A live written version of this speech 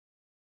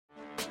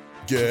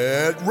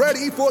Get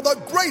ready for the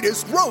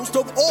greatest roast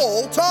of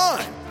all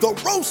time, the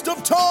Roast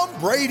of Tom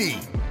Brady,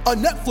 a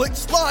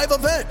Netflix live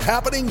event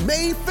happening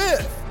May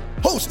 5th.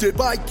 Hosted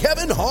by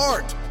Kevin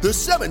Hart, the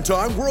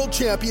 7-time world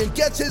champion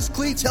gets his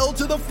cleats held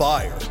to the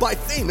fire by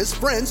famous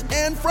friends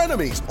and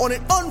frenemies on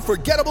an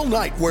unforgettable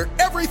night where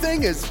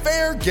everything is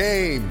fair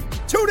game.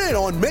 Tune in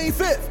on May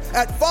 5th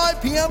at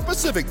 5 p.m.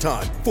 Pacific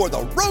time for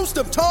the Roast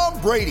of Tom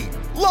Brady,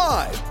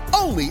 live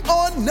only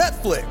on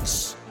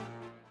Netflix.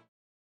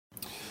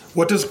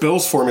 What does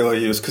Bill's formula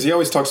use? Because he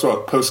always talks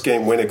about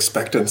post-game win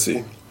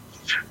expectancy.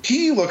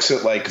 He looks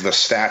at, like, the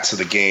stats of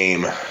the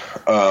game.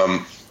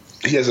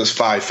 He has his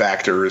 5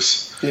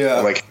 factors. Yeah.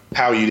 Like,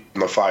 how you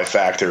do the 5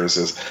 factors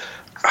is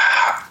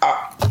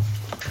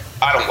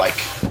I don't like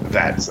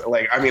that.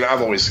 Like, I mean,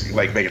 I've always,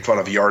 like, making fun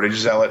of yardage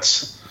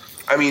zealots.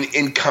 I mean,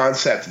 in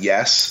concept,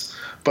 yes.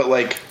 But,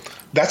 like,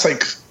 that's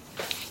like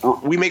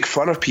we make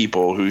fun of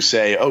people who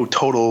say, oh,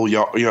 total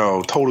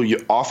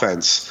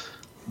offense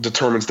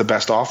determines the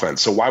best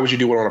offense. So why would you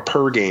do it on a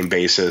per game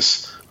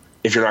basis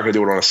if you're not going to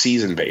do it on a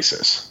season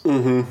basis?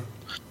 Mm-hmm.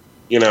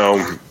 You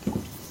know,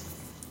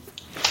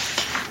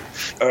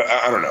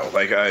 I don't know.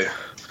 Like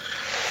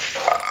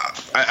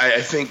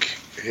I think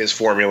his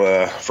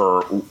formula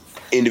for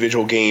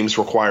individual games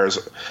requires.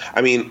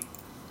 I mean,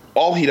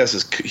 all he does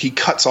is he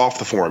cuts off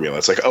the formula.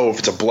 It's like, oh, if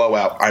it's a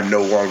blowout, I'm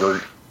no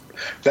longer.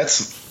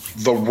 That's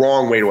the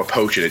wrong way to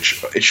approach it.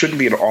 It shouldn't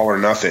be an all or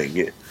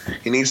nothing.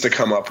 He needs to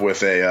come up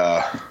with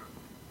a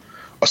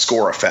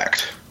score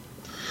effect.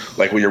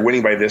 Like when you're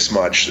winning by this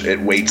much, it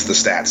weights the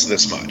stats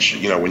this much.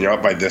 You know, when you're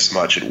up by this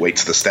much, it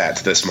weights the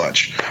stats this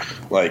much.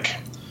 Like,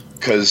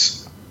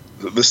 because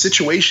the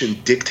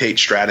situation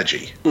dictates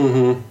strategy.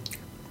 Mm-hmm.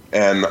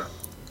 And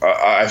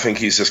I think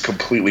he's just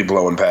completely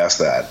blowing past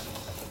that.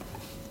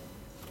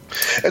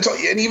 And so,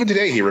 and even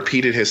today, he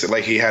repeated his,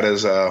 like he had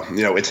his,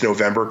 it's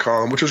November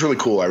column, which was really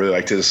cool. I really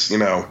liked his,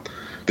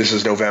 this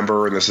is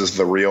November and this is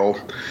the real.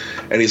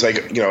 And he's like,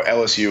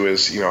 LSU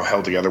is,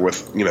 held together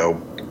with,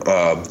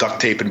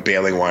 duct tape and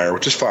baling wire,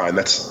 which is fine.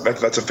 That's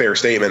a fair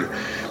statement.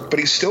 But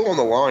he's still on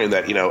the line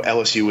that,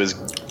 LSU is,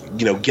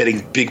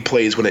 getting big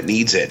plays when it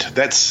needs it.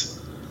 That's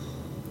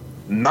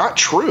not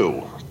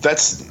true.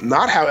 That's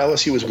not how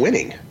LSU is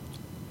winning.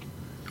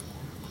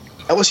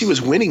 LSU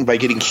is winning by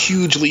getting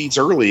huge leads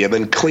early and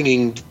then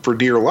clinging for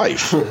dear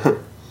life.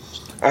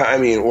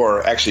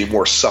 Or actually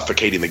more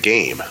suffocating the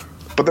game.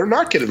 But they're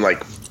not getting,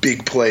 like,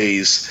 big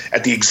plays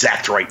at the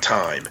exact right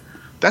time.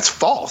 That's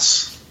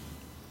false.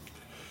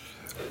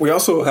 We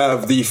also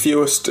have the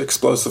fewest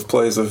explosive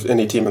plays of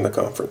any team in the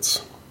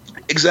conference.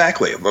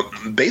 Exactly.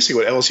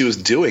 Basically what LSU is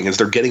doing is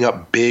they're getting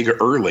up big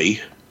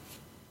early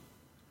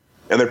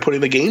and they're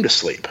putting the game to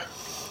sleep.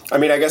 I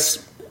mean, I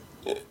guess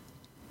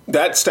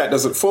that stat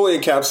doesn't fully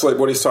encapsulate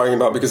what he's talking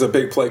about because a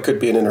big play could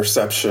be an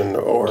interception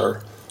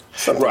or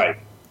something. Right.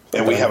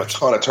 And we have a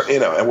ton of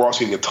and we're also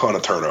getting a ton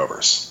of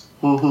turnovers.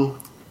 Mm-hmm.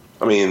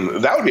 I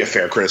mean, that would be a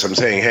fair criticism,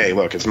 saying, hey,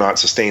 look, it's not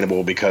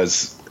sustainable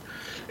because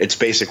it's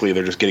basically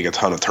they're just getting a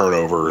ton of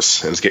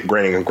turnovers and it's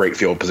granting a great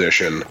field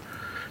position.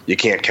 You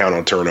can't count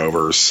on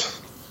turnovers.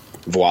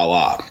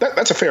 Voila.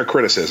 That's a fair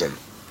criticism.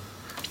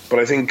 But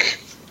I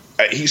think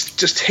he's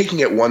just taking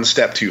it one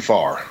step too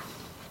far.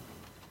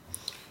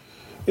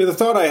 Yeah, the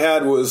thought I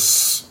had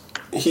was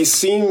he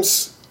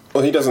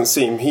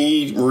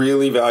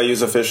really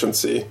values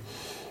efficiency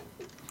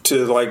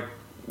to, like,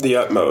 the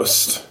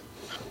utmost.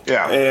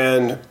 Yeah.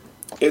 And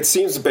it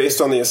seems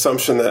based on the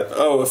assumption that,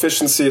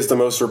 efficiency is the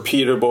most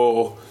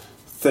repeatable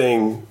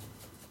thing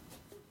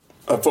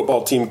a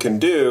football team can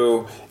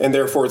do, and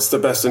therefore it's the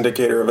best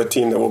indicator of a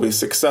team that will be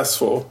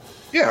successful.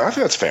 Yeah, I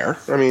think that's fair.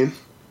 And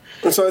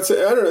so it's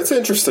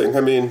interesting.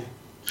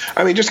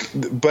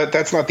 But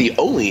that's not the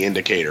only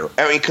indicator.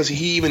 Because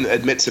he even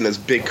admits in his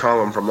big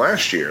column from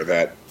last year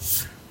that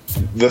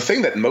the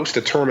thing that most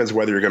determines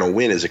whether you're going to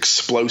win is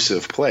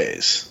explosive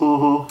plays.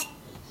 Mm-hmm.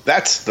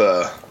 That's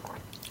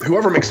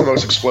whoever makes the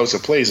most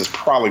explosive plays is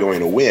probably going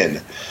to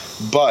win,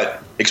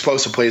 but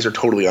explosive plays are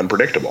totally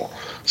unpredictable.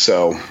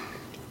 So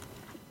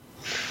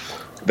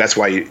that's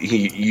why you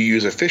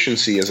use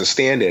efficiency as a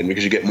stand-in,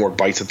 because you get more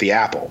bites at the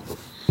apple.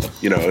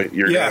 You're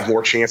going to have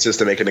more chances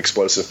to make an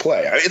explosive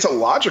play. It's a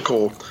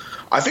logical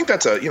 – I think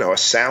that's a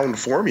sound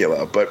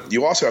formula, but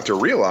you also have to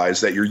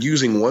realize that you're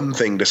using one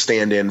thing to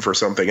stand in for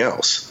something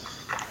else.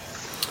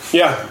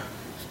 Yeah.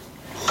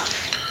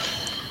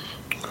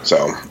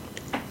 So –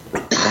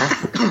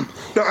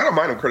 no, I don't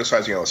mind him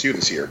criticizing LSU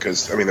this year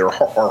because, there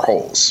are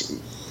holes.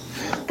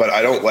 But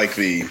I don't like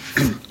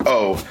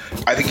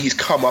I think he's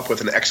come up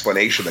with an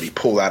explanation that he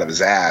pulled out of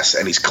his ass,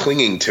 and he's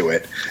clinging to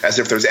it as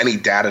if there's any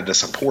data to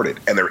support it,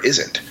 and there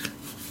isn't.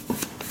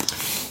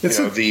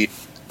 The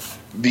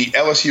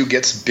LSU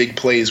gets big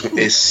plays,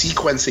 is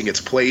sequencing its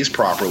plays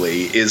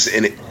properly,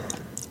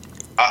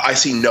 I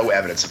see no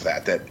evidence of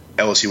that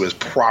LSU is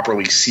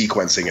properly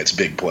sequencing its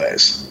big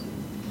plays.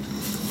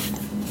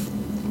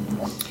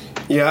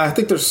 Yeah, I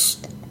think there's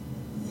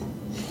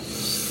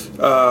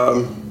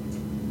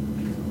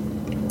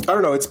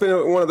don't know. It's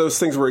been one of those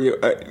things where you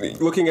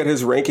looking at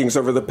his rankings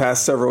over the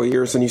past several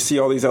years, and you see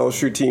all these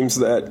LSU teams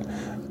that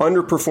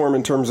underperform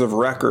in terms of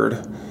record,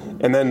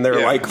 and then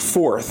they're like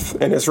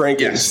fourth in his rankings.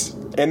 Yes.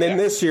 And then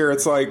this year,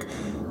 it's like,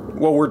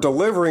 well, we're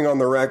delivering on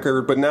the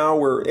record, but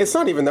now it's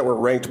not even that we're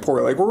ranked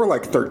poorly. Like, we're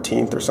like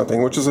 13th or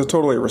something, which is a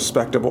totally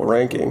respectable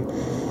ranking.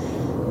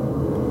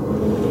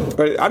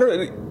 But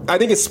I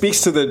think it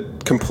speaks to the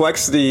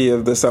complexity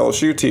of this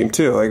LSU team,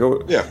 too. Like,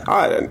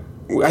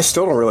 I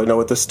still don't really know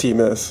what this team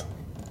is.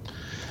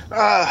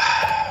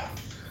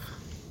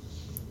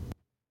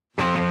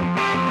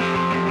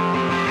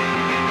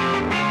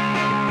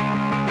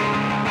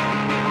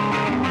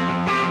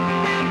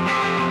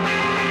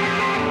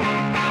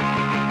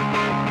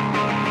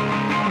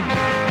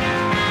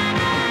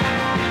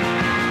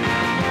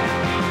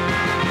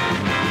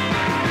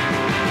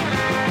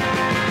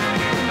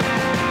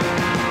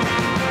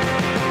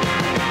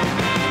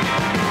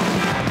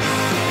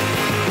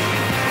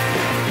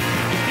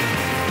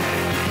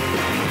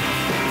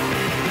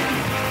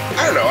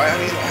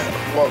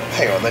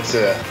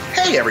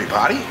 Hey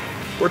everybody,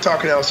 we're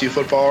talking LSU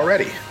football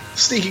already.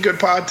 Sneaky Good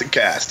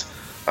Podcast.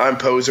 I'm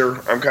Poser.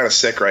 I'm kind of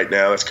sick right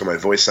now. That's because my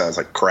voice sounds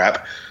like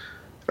crap.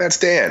 That's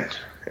Dan,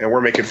 and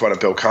we're making fun of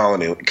Bill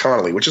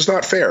Connolly, which is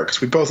not fair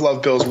because we both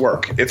love Bill's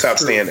work. It's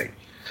outstanding.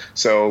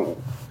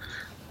 So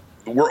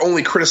we're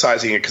only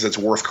criticizing it because it's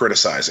worth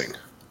criticizing.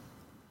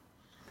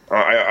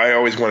 I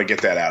always want to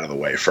get that out of the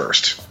way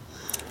first.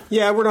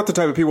 Yeah, we're not the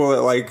type of people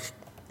that like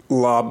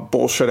lob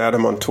bullshit at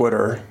him on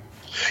Twitter.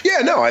 Yeah,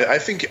 no, I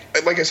think,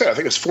 like I said, I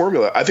think his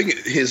formula, I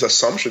think his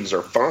assumptions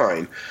are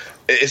fine.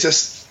 It's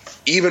just,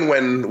 even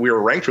when we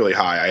were ranked really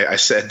high, I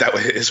said that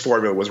his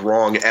formula was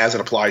wrong as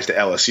it applies to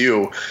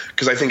LSU,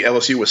 because I think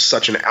LSU was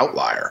such an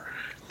outlier.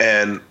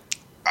 And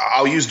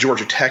I'll use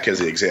Georgia Tech as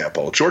the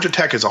example. Georgia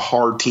Tech is a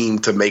hard team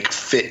to make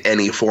fit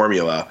any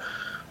formula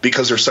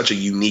because they're such a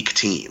unique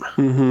team.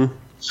 Mm-hmm.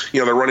 You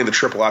know, they're running the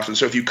triple option.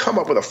 So if you come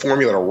up with a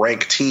formula to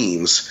rank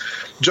teams,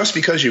 just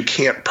because you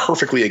can't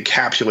perfectly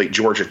encapsulate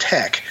Georgia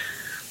Tech,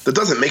 that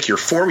doesn't make your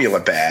formula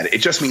bad. It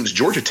just means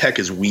Georgia Tech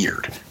is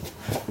weird.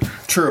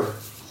 True.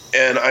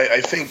 And I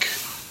think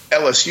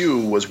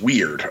LSU was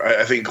weird.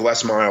 I think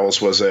Les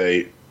Miles was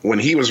when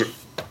he was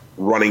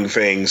running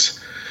things,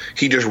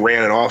 he just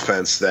ran an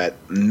offense that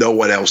no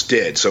one else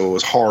did. So it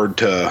was hard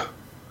to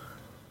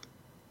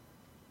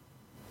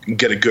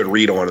get a good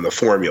read on in the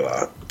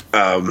formula.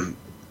 Ed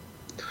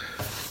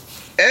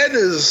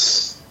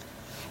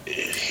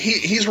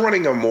he's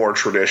running a more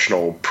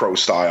traditional pro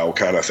style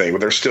kind of thing,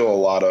 but there's still a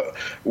lot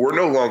of – we're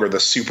no longer the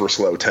super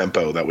slow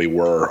tempo that we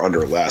were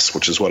under Les,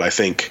 which is what I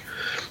think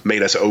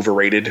made us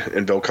overrated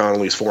in Bill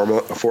Connolly's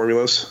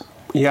formulas.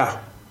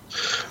 Yeah.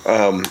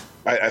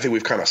 I think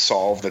we've kind of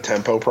solved the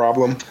tempo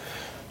problem.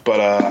 But,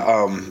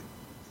 I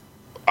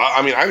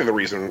think the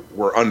reason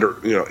we're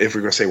if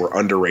we're going to say we're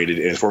underrated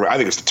in his formula, I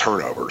think it's the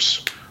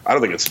turnovers. I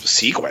don't think it's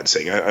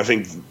sequencing. I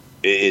think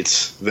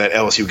it's that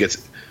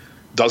LSU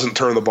doesn't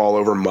turn the ball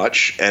over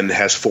much and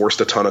has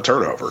forced a ton of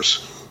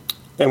turnovers.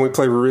 And we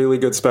play really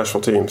good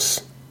special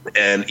teams.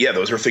 And, yeah,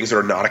 those are things that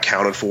are not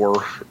accounted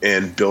for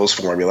in Bill's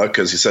formula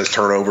because he says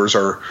turnovers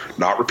are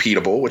not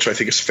repeatable, which I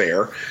think is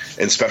fair.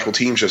 And special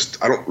teams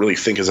I don't really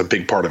think is a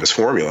big part of his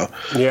formula.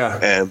 Yeah.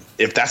 And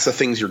if that's the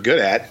things you're good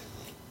at,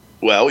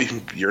 well,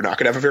 you're not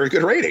going to have a very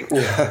good rating.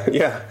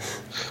 Yeah.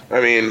 I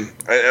mean,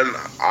 and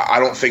I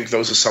don't think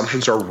those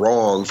assumptions are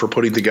wrong for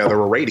putting together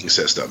a rating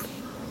system.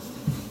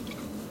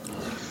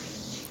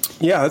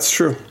 Yeah, that's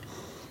true.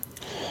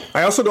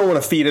 I also don't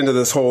want to feed into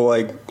this whole,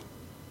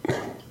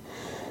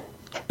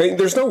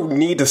 there's no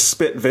need to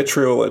spit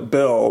vitriol at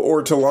Bill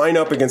or to line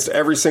up against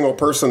every single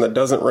person that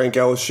doesn't rank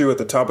LSU at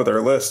the top of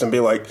their list and be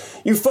like,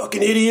 you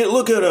fucking idiot,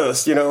 look at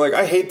us.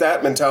 I hate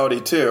that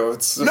mentality, too.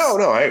 It's just, No,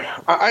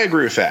 I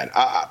agree with that.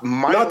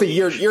 Not that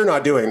you're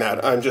not doing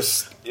that. I'm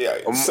just,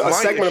 a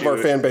segment of our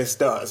fan base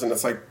does, and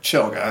it's like,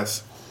 chill,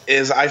 guys.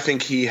 I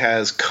think he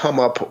has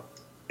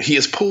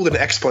pulled an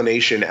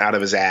explanation out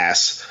of his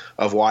ass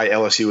of why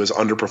LSU is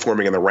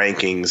underperforming in the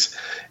rankings,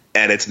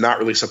 and it's not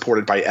really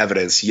supported by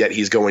evidence, yet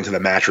he's going to the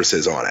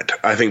mattresses on it.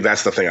 I think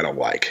that's the thing I don't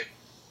like.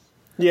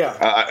 Yeah.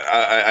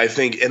 I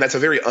think – and that's a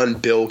very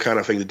un-Bill kind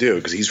of thing to do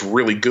because he's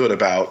really good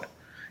about,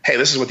 hey,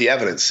 this is what the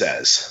evidence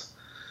says.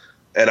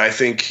 And I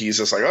think he's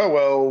just like, oh,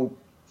 well,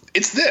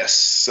 it's this,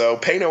 so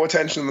pay no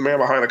attention to the man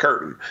behind the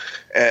curtain.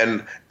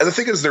 And the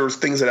thing is, there was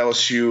things at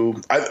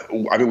LSU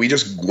 – we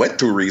just went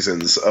through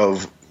reasons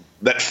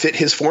that fit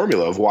his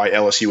formula of why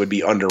LSU would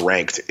be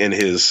underranked in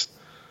his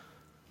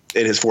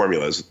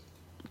formulas.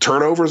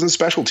 Turnovers and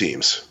special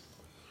teams.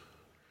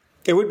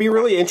 It would be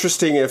really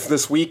interesting if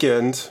this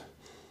weekend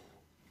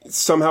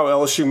somehow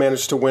LSU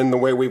managed to win the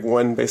way we've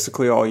won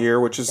basically all year,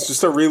 which is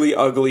just a really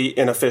ugly,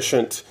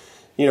 inefficient.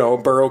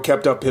 Burrow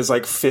kept up his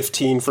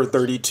 15 for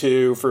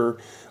 32 for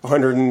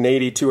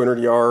 180, 200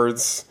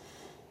 yards.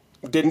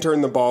 Didn't turn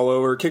the ball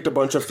over, kicked a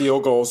bunch of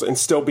field goals, and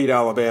still beat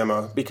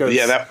Alabama because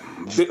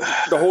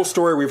the whole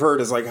story we've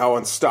heard is how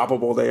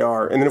unstoppable they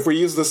are. And then if we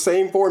use the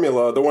same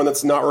formula, the one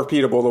that's not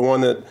repeatable, the one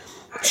that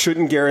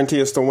shouldn't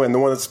guarantee us to win. The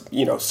one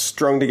that's,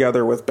 strung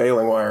together with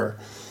baling wire.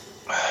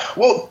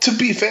 Well, to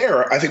be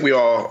fair, I think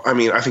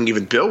I think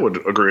even Bill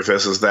would agree with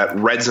this, is that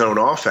red zone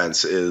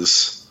offense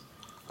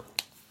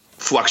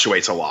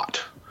fluctuates a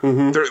lot.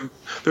 Mm-hmm.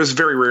 There's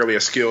very rarely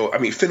a skill. I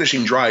mean,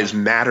 finishing drives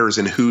matters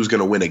in who's going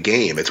to win a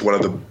game. It's one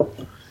of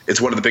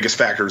the biggest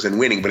factors in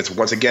winning, but it's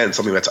once again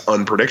something that's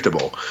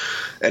unpredictable.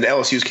 And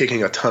LSU's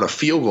kicking a ton of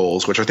field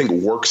goals, which I think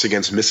works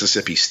against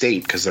Mississippi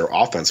State because their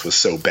offense was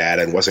so bad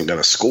and wasn't going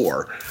to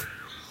score.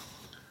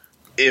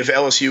 If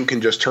LSU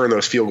can just turn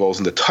those field goals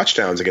into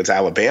touchdowns against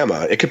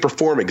Alabama, it could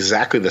perform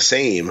exactly the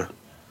same,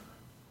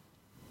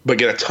 but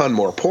get a ton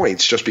more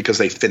points just because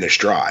they finish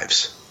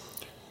drives.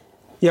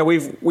 Yeah,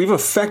 we've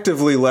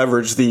effectively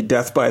leveraged the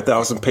death by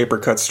 1,000 paper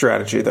cut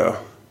strategy, though.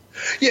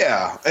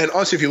 Yeah, and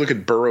honestly, if you look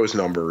at Burrow's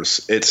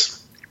numbers,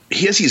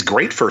 he has these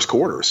great first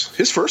quarters.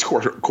 His first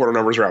quarter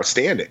numbers are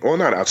outstanding. Well,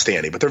 not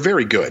outstanding, but they're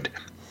very good.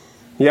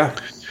 Yeah.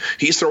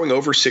 He's throwing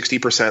over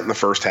 60% in the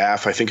first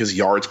half. I think his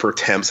yards per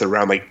attempt's at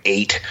around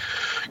 8.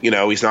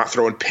 He's not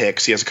throwing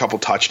picks. He has a couple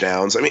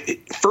touchdowns. I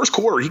mean, first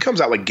quarter, he comes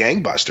out like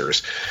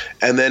gangbusters.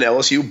 And then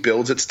LSU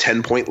builds its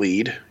 10-point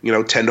lead,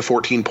 10 to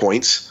 14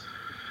 points.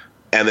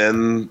 And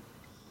then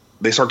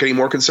they start getting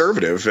more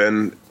conservative,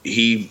 and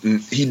he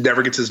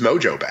never gets his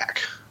mojo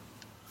back.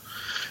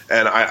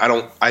 And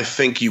I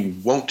think you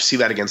won't see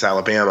that against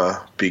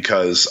Alabama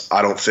because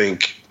I don't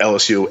think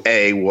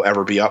LSU will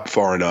ever be up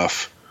far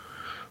enough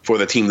for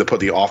the team to put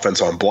the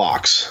offense on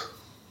blocks,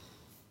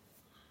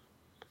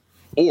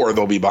 or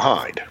they'll be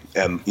behind,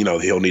 and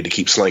he'll need to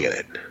keep slinging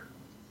it.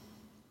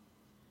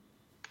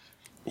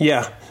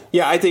 Yeah.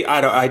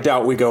 I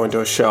doubt we go into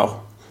a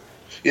shell.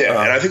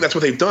 Yeah, and I think that's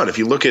what they've done. If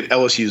you look at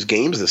LSU's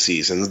games this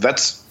season,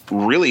 that's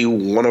really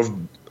one of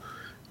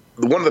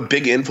the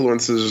big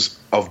influences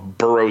of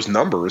Burrow's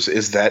numbers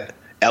is that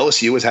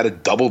LSU has had a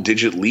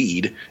double-digit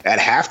lead at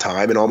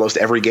halftime in almost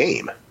every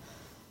game.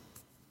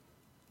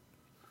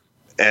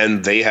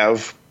 And they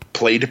have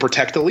played to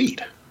protect the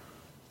lead.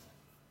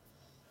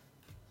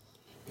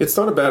 It's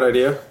not a bad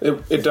idea.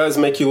 It does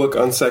make you look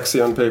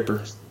unsexy on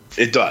paper.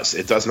 It does.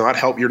 It does not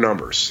help your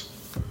numbers.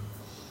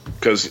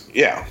 Because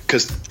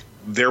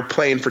they're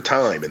playing for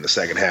time in the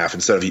second half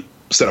instead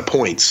of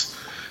points.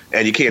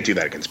 And you can't do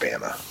that against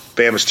Bama.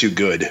 Bama's too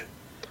good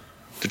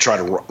to try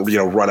to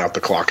run out the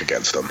clock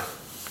against them.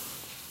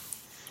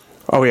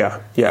 Oh,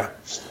 yeah.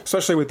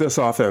 Especially with this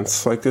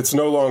offense. It's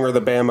no longer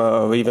the Bama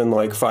of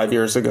even 5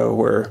 years ago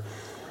where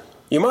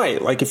you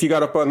might, if you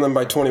got up on them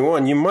by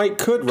 21, you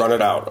could run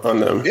it out on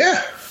them.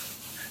 Yeah.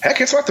 Heck,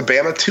 it's not the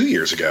Bama 2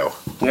 years ago.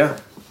 Yeah.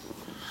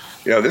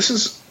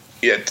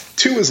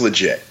 2 is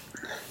legit.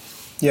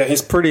 Yeah,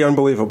 he's pretty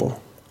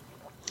unbelievable.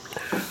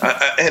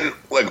 And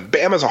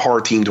Bama's a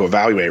hard team to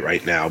evaluate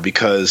right now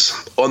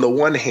because on the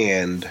one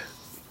hand,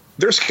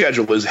 their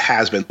schedule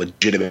has been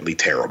legitimately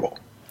terrible.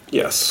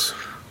 Yes.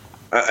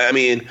 I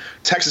mean,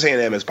 Texas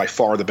A&M is by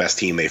far the best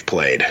team they've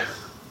played.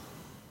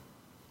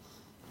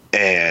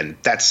 And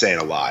that's saying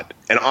a lot.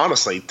 And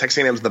honestly,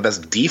 Texas A&M is the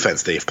best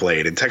defense they've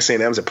played, and Texas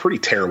A&M is a pretty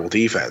terrible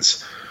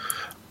defense.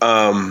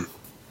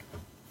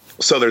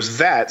 So there's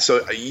that.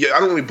 So I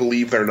don't really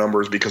believe their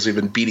numbers because they've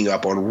been beating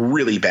up on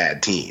really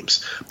bad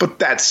teams. But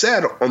that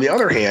said, on the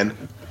other hand,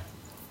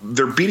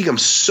 they're beating them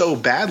so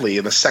badly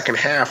in the second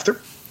half.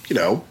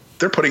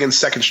 They're putting in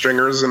second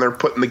stringers and they're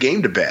putting the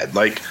game to bed.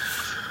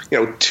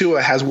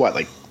 Tua has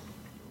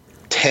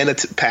 10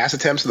 pass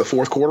attempts in the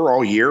fourth quarter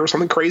all year or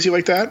something crazy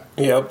like that.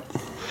 Yep.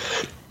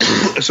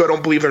 So I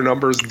don't believe their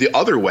numbers the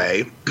other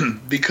way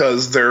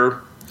because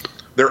they're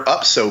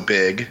up so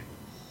big.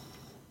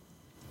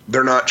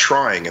 They're not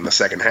trying in the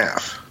second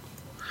half.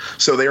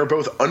 So they are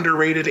both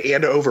underrated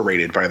and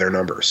overrated by their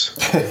numbers.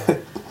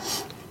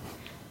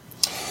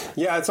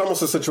 Yeah, it's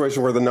almost a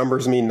situation where the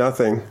numbers mean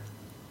nothing.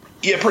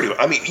 Yeah, pretty much.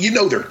 I mean,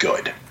 they're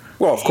good.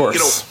 Well, of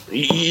course.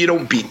 You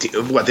don't beat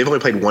what? They've only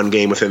played one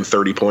game within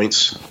 30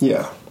 points.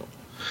 Yeah.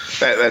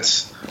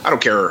 That's I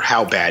don't care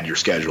how bad your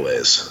schedule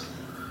is.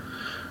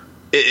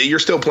 You're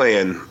still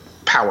playing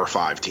Power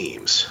 5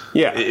 teams.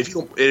 Yeah.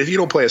 If you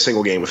don't play a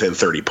single game within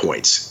 30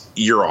 points,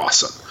 you're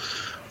awesome.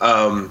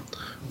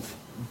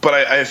 But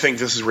I think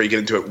this is where you get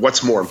into it.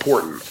 What's more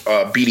important,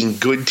 beating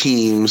good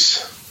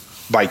teams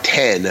by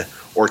 10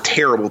 or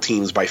terrible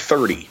teams by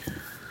 30?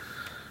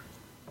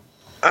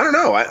 I don't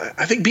know.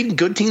 I think beating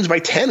good teams by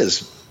 10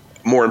 is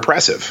more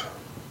impressive.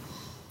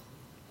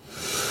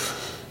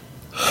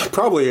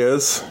 Probably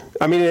is.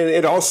 I mean,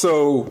 it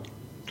also,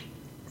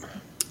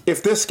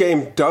 if this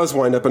game does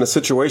wind up in a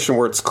situation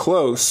where it's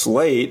close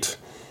late,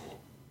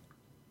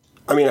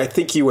 I mean, I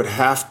think you would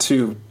have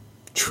to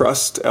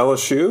trust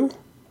LSU.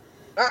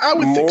 I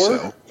would think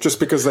so. Just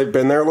because they've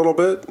been there a little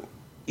bit?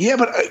 Yeah,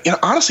 but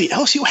honestly,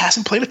 LSU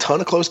hasn't played a ton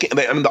of close games.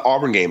 I mean, the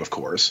Auburn game, of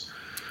course.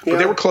 But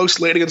they were close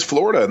late against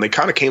Florida, and they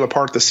kind of came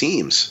apart at the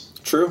seams.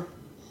 True.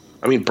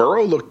 I mean,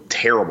 Burrow looked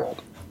terrible,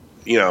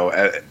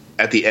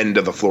 at the end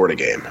of the Florida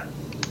game.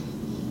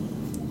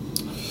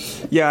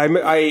 Yeah,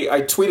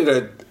 I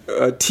tweeted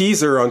a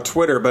teaser on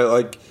Twitter,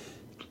 but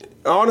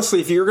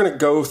honestly, if you're going to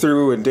go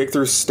through and dig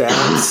through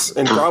stats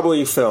and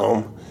probably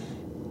film,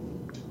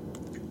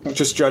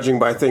 just judging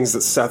by things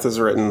that Seth has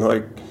written,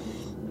 like,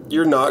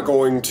 you're not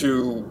going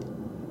to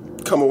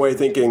come away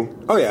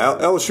thinking, oh yeah,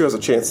 LSU has a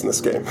chance in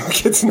this game.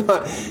 Like, it's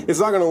not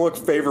going to look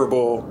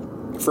favorable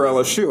for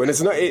LSU, and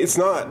it's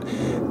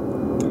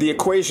not. The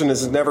equation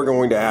is never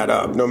going to add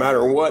up. No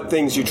matter what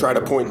things you try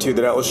to point to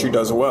that LSU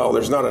does well,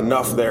 there's not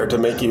enough there to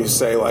make you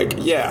say, like,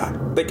 yeah,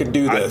 they could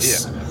do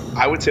this.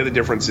 I would say the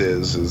difference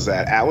is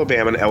that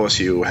Alabama and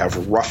LSU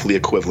have roughly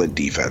equivalent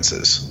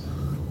defenses.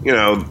 You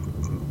know,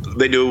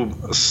 they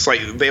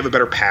have a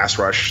better pass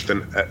rush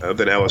than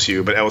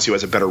LSU, but LSU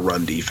has a better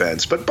run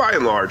defense. But by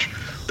and large,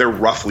 they're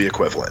roughly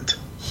equivalent.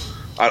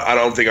 I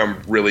don't think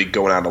I'm really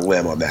going out on a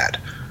limb on that.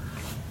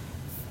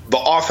 The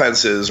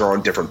offenses are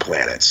on different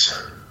planets,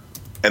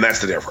 and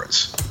that's the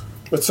difference.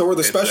 But so are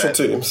the special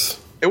teams.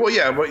 Well,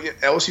 yeah, but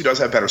LSU does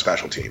have better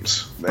special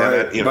teams. By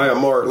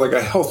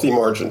a healthy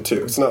margin,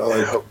 too. It's not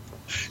like...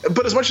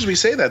 But as much as we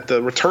say that,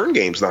 the return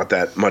game's not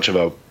that much of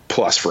a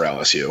plus for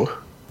LSU.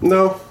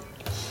 No.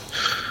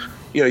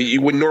 You know,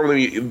 you would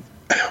normally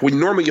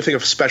you think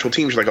of special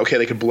teams, you're like, okay,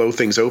 they could blow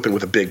things open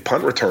with a big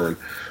punt return.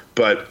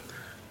 But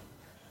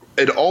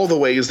in all the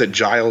ways that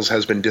Giles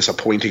has been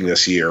disappointing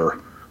this year,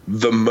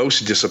 the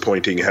most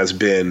disappointing has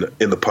been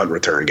in the punt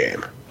return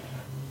game.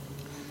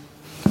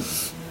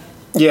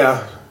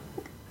 Yeah.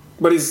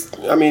 But it's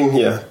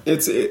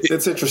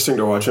interesting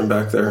to watch him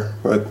back there.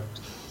 But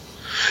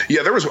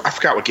yeah, I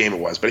forgot what game it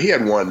was, but he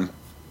had one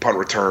punt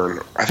return.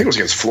 I think it was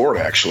against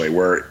Florida, actually,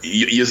 where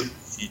you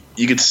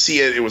could see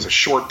it. It was a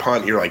short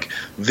punt. You're like,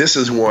 this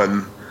is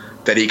one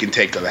that he can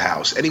take to the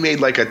house. And he made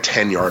like a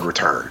 10-yard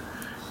return.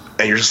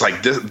 And you're just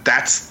like,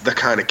 that's the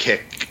kind of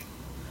kick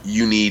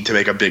you need to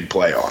make a big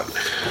play on.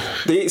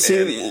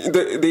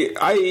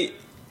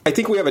 I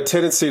think we have a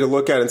tendency to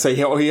look at it and say,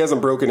 he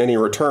hasn't broken any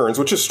returns,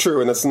 which is true,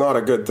 and that's not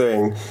a good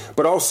thing.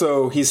 But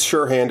also, he's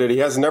sure-handed. He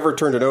has never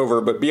turned it over.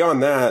 But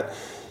beyond that,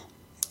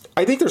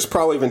 I think there's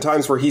probably been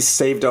times where he's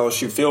saved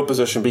LSU field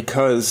position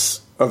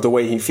because of the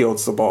way he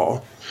fields the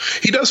ball.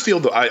 He does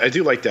field I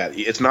do like that.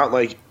 It's not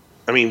like,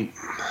 I mean,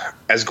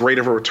 as great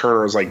of a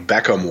returner as like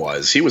Beckham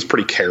was, he was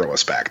pretty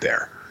careless back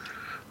there.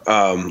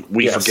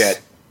 We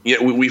forget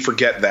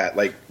that.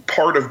 Like,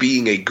 part of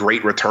being a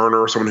great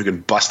returner, someone who can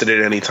bust it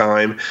at any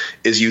time,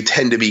 is you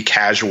tend to be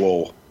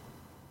casual.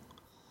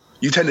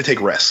 You tend to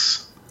take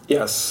risks.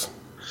 Yes.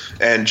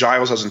 And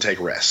Giles doesn't take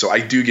risks. So I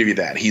do give you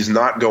that. He's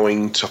not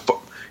going to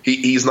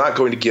he's not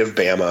going to give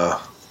Bama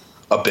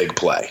a big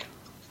play.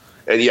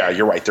 And yeah,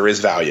 you're right. There is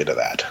value to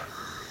that.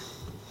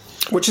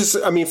 Which is,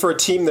 I mean, for a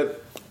team that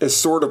is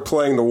sort of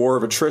playing the war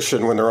of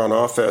attrition when they're on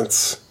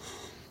offense,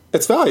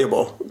 it's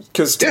valuable.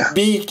 Because to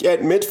be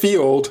at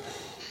midfield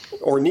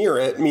or near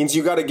it means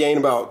you got to gain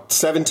about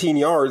 17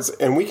 yards,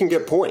 and we can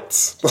get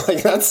points.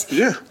 Like that's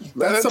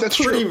a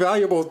pretty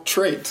valuable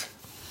trait.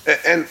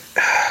 And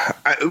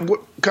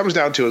what comes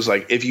down to is,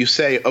 like, if you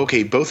say,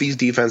 okay, both these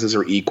defenses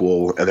are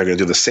equal and they're going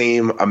to do the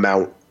same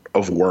amount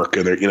of work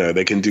and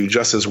they can do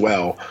just as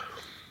well.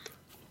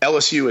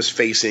 LSU is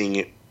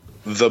facing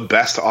the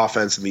best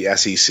offense in the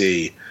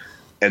SEC,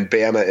 and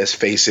Bama is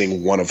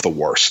facing one of the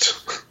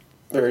worst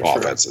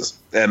offenses.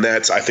 And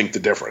that's, I think, the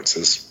difference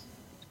is.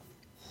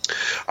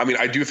 I mean,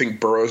 I do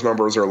think Burrow's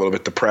numbers are a little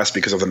bit depressed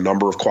because of the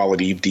number of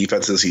quality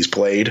defenses he's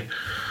played.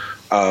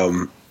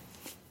 But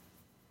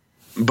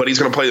he's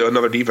going to play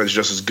another defense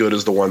just as good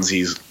as the ones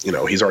he's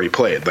already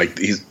played. Like,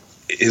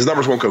 his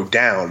numbers won't go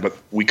down, but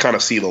we kind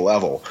of see the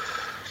level.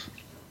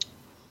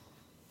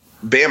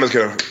 Bama's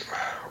going to,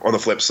 on the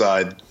flip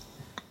side,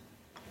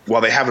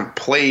 while they haven't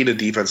played a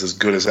defense as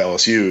good as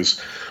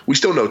LSU's, we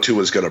still know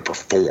Tua's going to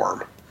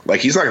perform.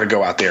 Like, he's not going to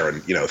go out there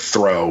and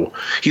throw.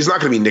 He's not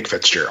going to be Nick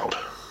Fitzgerald.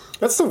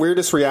 That's the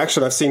weirdest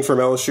reaction I've seen from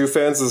LSU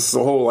fans is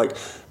the whole, like,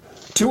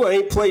 Tua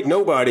ain't played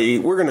nobody.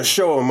 We're going to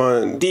show him.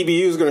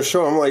 DBU's going to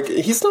show him. Like,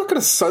 he's not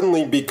going to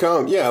suddenly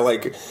become,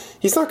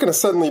 he's not going to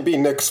suddenly be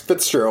Nick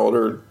Fitzgerald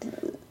or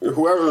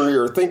whoever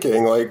you're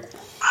thinking. Like,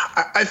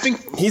 I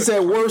think he's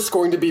at worst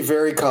going to be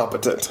very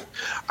competent.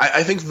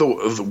 I think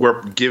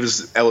what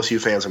gives LSU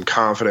fans some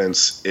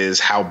confidence is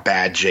how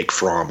bad Jake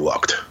Fromm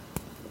looked.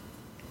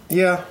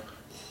 Yeah.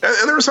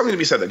 And there was something to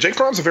be said that Jake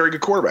Fromm's a very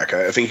good quarterback.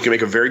 I think you can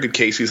make a very good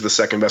case he's the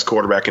second best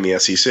quarterback in the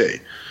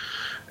SEC.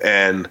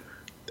 And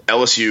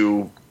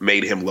LSU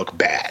made him look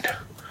bad.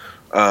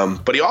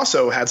 But he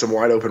also had some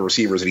wide open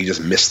receivers and he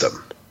just missed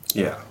them.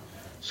 Yeah.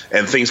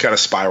 And things kind of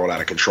spiraled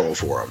out of control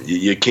for him.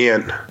 You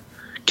can't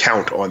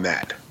count on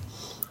that.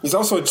 He's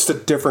also just a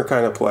different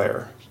kind of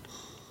player.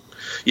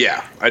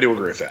 Yeah, I do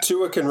agree with that.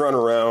 Tua can run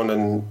around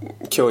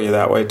and kill you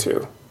that way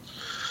too.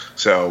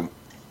 So,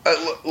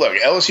 look,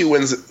 LSU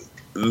wins.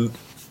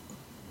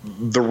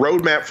 The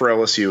roadmap for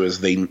LSU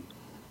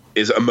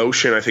is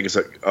emotion. I think is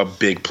a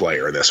big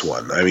player in this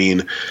one. I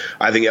mean,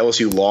 I think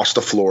LSU lost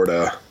to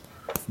Florida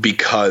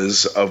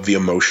because of the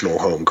emotional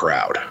home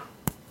crowd.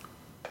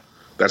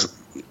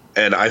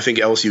 And I think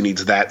LSU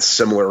needs that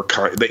similar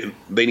kind.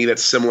 They need that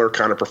similar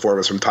kind of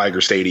performance from Tiger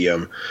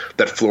Stadium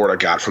that Florida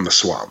got from the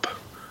Swamp.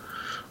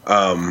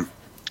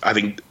 I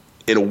think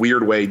in a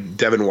weird way,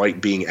 Devin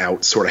White being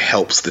out sort of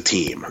helps the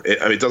team.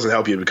 It doesn't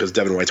help you because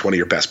Devin White's one of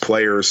your best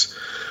players,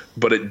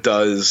 but it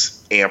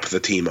does amp the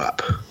team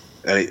up.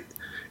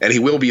 And he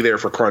will be there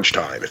for crunch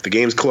time. If the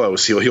game's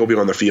close, he'll be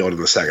on the field in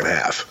the second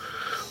half.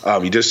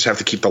 You just have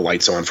to keep the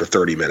lights on for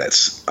 30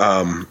 minutes.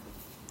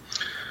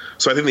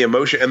 So I think the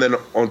emotion, and then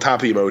on top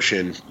of the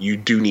emotion, you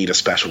do need a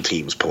special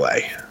teams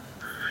play.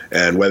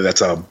 And whether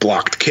that's a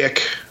blocked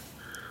kick,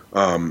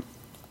 Bama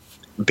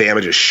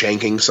just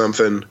shanking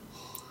something,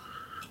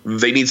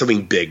 they need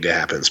something big to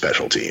happen in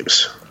special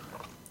teams.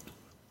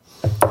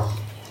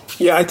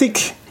 Yeah, I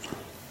think,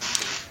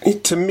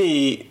 to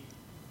me,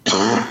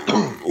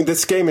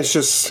 this game is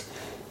just,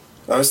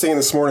 I was thinking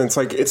this morning,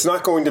 it's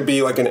not going to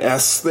be like an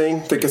S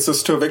thing that gets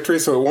us to a victory,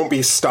 so it won't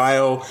be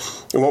style,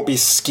 it won't be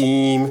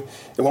scheme,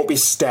 it won't be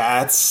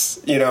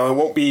stats, it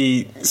won't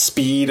be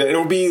speed,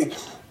 it'll be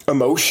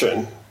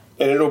emotion,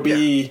 and it'll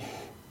be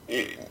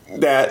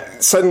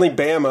that suddenly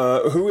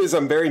Bama, who is a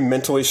very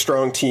mentally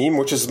strong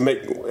team,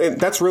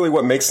 that's really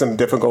what makes them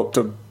difficult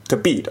to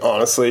beat,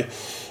 honestly,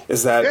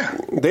 is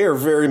that they are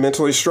very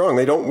mentally strong.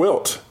 They don't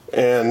wilt,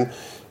 and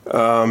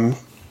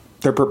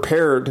they're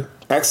prepared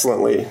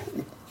excellently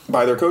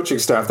by their coaching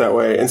staff that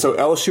way. And so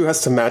LSU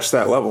has to match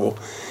that level.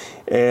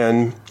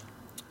 And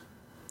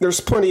there's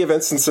plenty of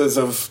instances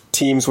of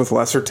teams with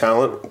lesser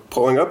talent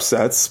pulling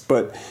upsets,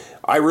 but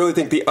I really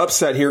think the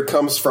upset here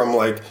comes from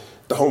like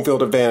the home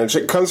field advantage.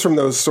 It comes from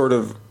those sort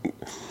of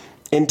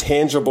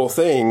intangible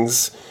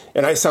things.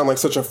 And I sound like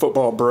such a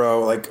football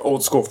bro, like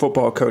old school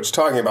football coach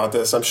talking about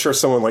this. I'm sure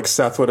someone like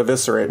Seth would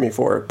eviscerate me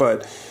for it,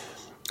 but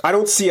I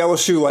don't see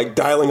LSU like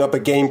dialing up a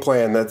game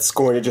plan that's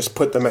going to just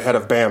put them ahead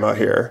of Bama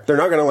here. They're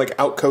not going to like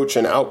outcoach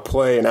and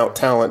outplay and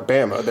out-talent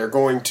Bama. They're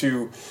going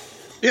to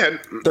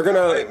they're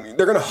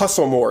going to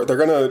hustle more. They're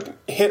going to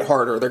hit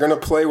harder. They're going to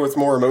play with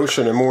more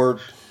emotion and more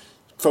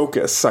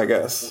focus, I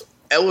guess.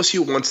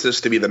 LSU wants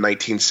this to be the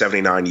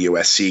 1979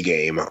 USC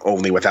game,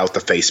 only without the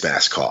face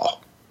mask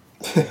call.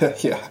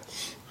 Yeah.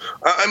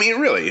 I mean,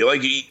 really,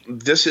 like,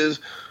 this is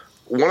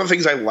one of the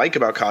things I like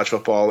about college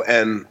football,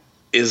 and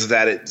is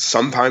that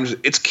sometimes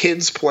it's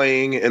kids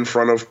playing in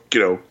front of,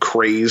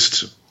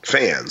 crazed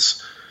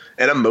fans.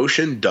 And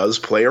emotion does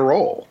play a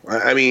role.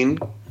 I mean,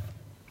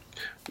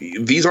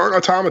 these aren't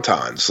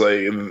automatons.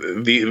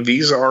 Like,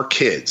 these are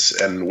kids,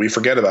 and we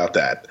forget about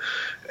that.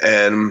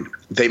 And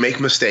they make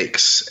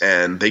mistakes,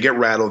 and they get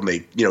rattled,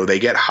 and they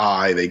get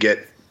high. They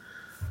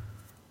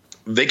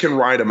can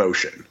ride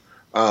emotion.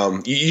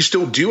 You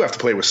still do have to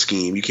play with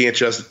scheme. You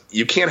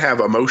can't have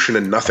emotion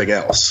and nothing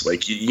else.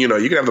 Like, you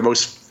can have the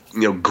most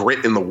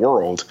grit in the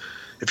world.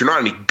 If you're not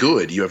any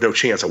good, you have no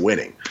chance of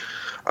winning.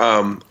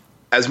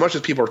 As much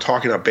as people are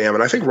talking about Bama,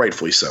 and I think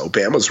rightfully so,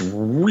 Bama's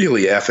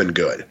really effing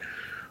good.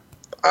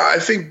 I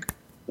think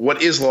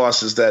what is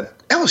lost is that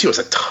LSU has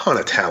a ton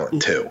of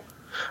talent too.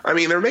 I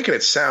mean, they're making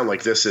it sound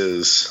like this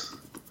is,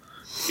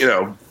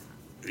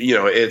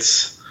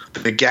 it's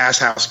the Gas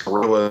House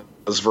Gorillas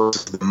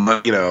versus the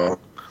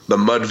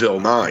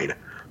Mudville Nine.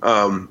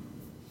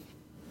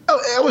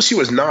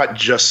 LSU is not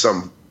just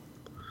some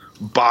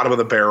bottom of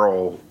the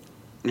barrel,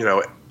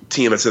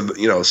 team that's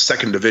in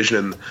second division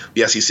in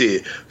the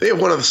SEC. They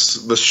have one of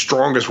the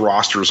strongest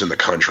rosters in the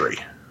country.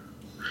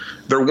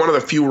 They're one of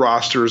the few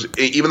rosters,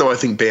 even though I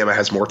think Bama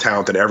has more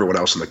talent than everyone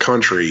else in the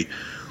country,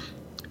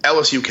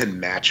 LSU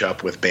can match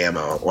up with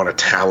Bama on a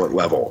talent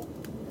level.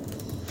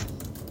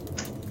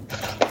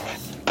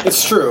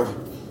 It's true.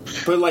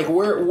 But like,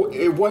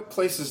 what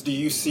places do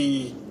you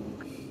see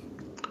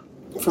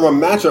from a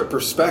matchup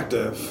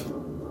perspective?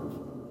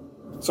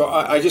 So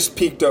I just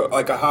peeked,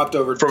 I hopped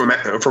over from a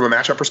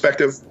matchup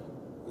perspective.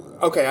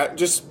 Okay,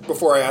 just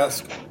before I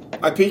ask,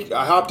 I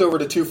hopped over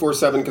to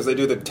 247 because they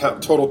do the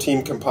total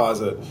team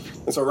composite,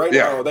 and so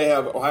now they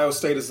have Ohio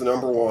State as the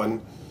number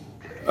one.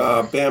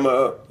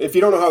 Bama. If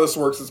you don't know how this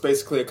works, it's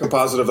basically a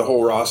composite of the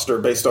whole roster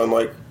based on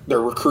like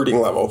their recruiting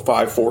level,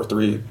 5, 4,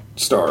 3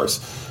 stars.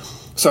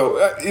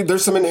 So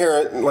there's some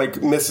inherent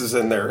like misses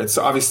in there. It's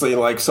obviously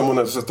like someone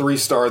that's a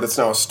 3-star that's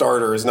now a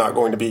starter is not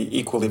going to be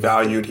equally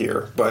valued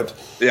here, but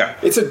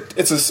it's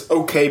a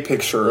okay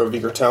picture of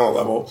your talent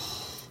level.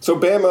 So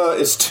Bama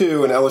is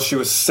 2 and LSU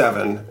is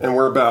 7, and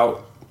we're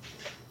about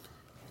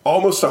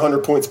almost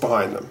 100 points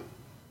behind them.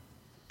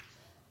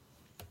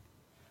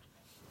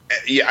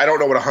 Yeah, I don't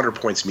know what 100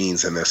 points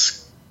means in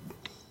this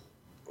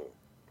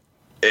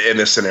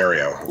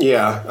scenario.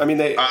 Yeah, I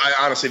mean I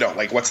honestly don't.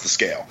 Like, what's the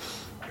scale?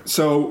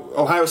 So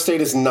Ohio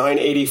State is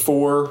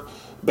 984,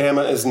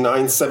 Bama is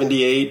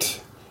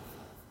 978,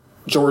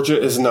 Georgia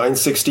is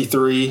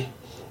 963,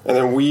 and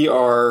then we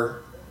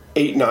are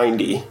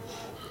 890.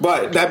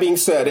 But that being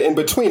said, in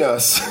between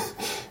us,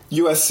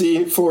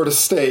 USC, Florida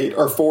State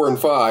are 4 and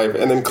 5,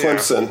 and then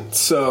Clemson. Yeah.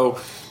 So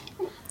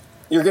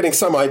you're getting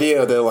some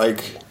idea that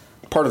like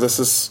part of this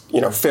is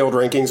failed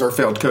rankings or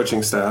failed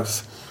coaching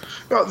staffs.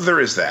 Well,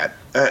 there is that,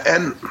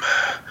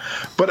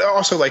 but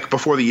also like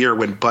before the year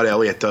when Bud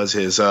Elliott does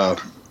his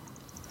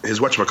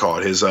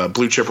whatchamacallit, his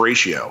blue chip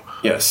ratio.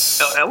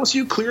 Yes.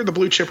 LSU cleared the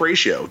blue chip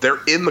ratio. They're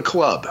in the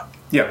club.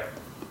 Yeah.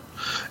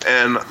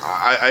 And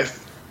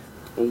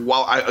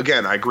while I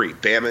agree,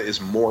 Bama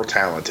is more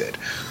talented.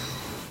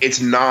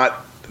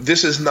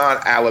 This is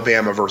not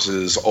Alabama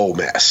versus Ole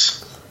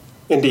Miss.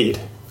 Indeed.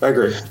 I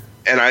agree.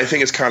 And I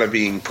think it's kind of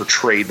being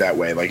portrayed that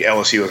way. Like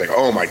LSU was like,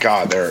 oh my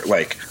God, they're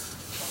like,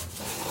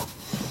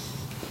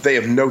 they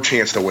have no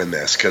chance to win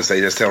this because they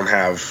just don't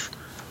have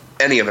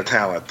any of the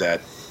talent that,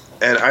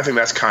 and I think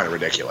that's kind of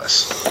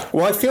ridiculous.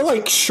 Well, I feel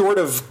like short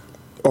of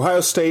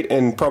Ohio State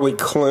and probably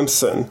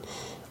Clemson,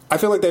 I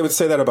feel like they would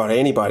say that about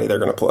anybody they're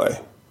going to play.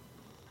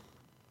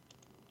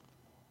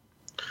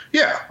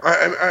 Yeah,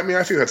 I mean,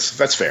 I think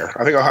that's fair.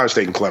 I think Ohio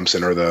State and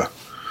Clemson are the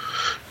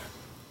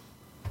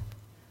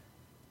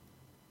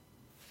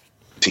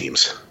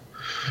teams.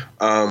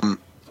 But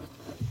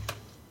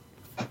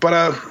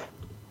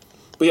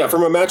yeah,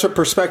 from a matchup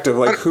perspective,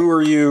 like who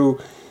are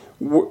you?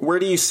 Where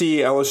do you see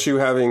LSU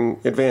having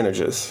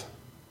advantages?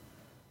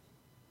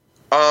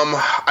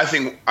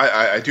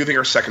 I do think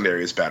our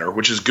secondary is better,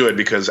 which is good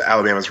because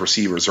Alabama's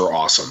receivers are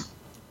awesome.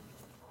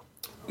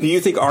 Do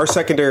you think our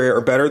secondary are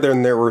better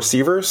than their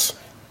receivers?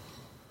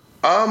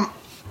 God,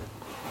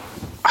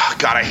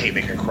 I hate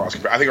making a cross.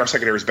 I think our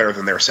secondary is better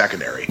than their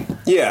secondary.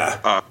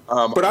 Yeah.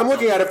 But I'm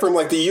looking at it from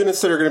like the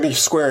units that are going to be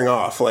squaring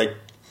off. Like,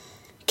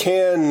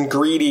 can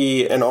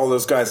Greedy and all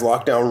those guys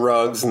lock down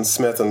Ruggs and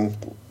Smith and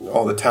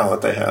all the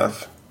talent they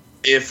have?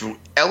 If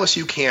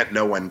LSU can't,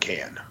 no one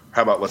can.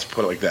 How about let's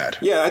put it like that?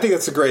 Yeah, I think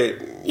that's a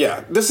great.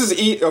 Yeah, this is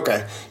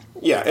okay.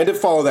 Yeah, and to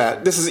follow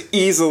that, this is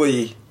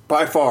easily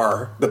by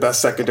far the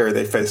best secondary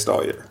they faced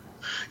all year.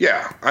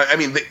 Yeah, I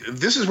mean,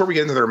 this is where we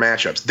get into their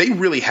matchups. They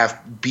really have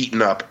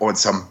beaten up on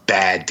some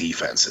bad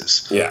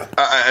defenses. Yeah.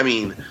 I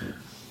mean,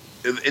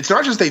 it's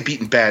not just they've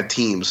beaten bad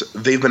teams.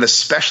 They've been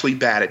especially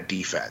bad at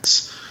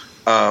defense.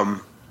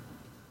 I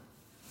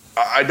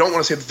don't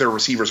want to say that their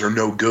receivers are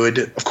no good.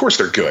 Of course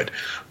they're good.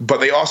 But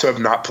they also have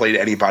not played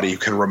anybody who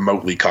can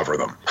remotely cover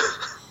them.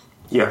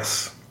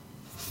 Yes.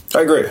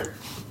 I agree.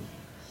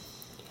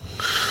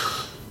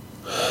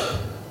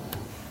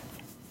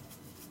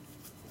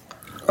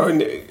 I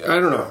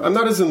don't know. I'm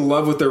not as in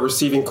love with their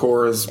receiving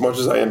core as much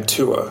as I am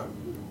Tua.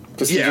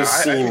 Yeah,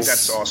 I think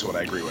that's also what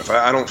I agree with.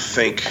 I don't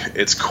think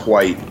it's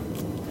quite.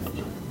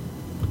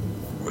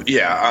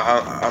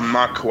 Yeah, I'm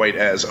not quite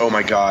as, oh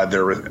my God,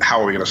 how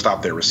are we going to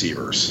stop their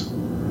receivers?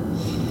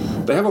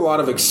 They have a lot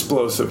of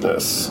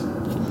explosiveness.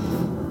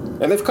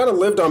 And they've kind of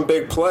lived on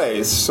big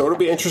plays, so it'll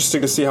be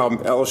interesting to see how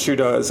LSU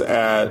does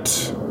at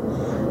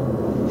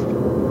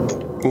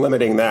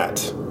limiting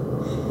that.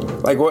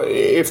 Like, what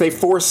if they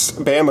force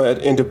Bama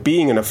into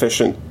being an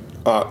efficient,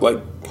 like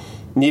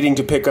needing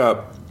to pick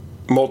up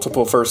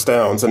multiple first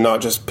downs and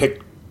not just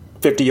pick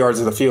 50 yards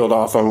of the field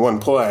off on one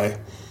play?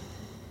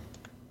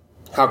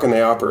 How can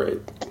they operate?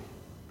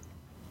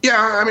 Yeah,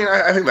 I mean,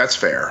 I think that's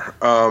fair.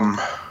 I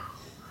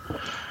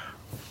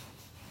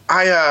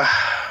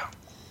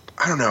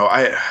don't know.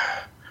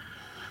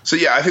 So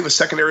yeah, I think the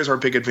secondary is our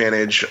big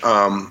advantage.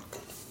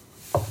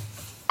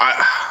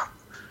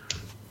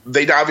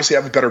 They obviously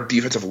have a better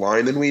defensive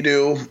line than we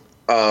do.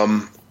 Our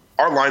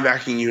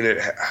linebacking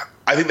unit,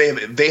 I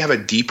think they have a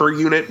deeper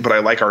unit, but I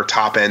like our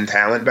top end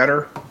talent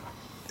better.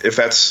 If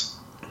that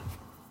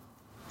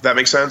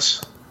makes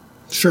sense.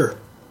 Sure.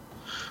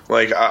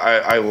 Like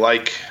I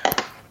like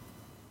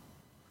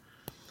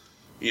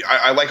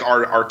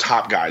our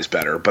top guys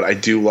better, but I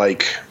do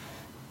like.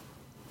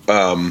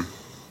 I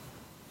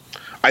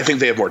think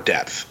they have more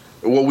depth.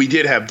 Well, we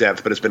did have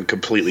depth, but it's been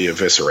completely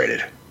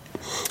eviscerated.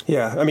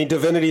 Yeah, I mean,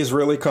 Divinity has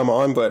really come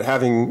on, but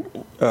having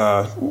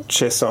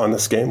Chiss on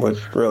this game would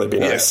really be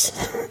nice.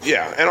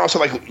 Yeah, and also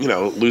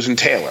losing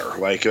Taylor,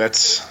 like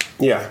that's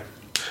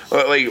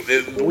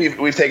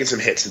we've taken some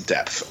hits in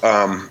depth.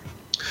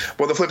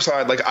 Well, the flip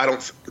side,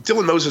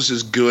 Dylan Moses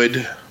is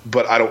good,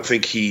 but I don't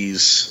think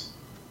he's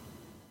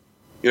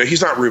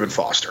not Reuben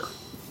Foster.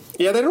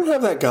 Yeah, they don't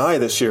have that guy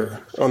this year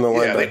on the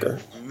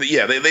linebacker.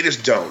 They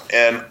just don't,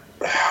 and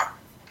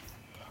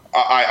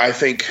I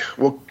think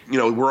we're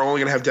only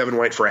going to have Devin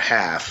White for a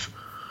half,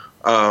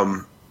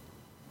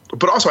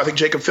 but also I think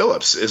Jacob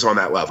Phillips is on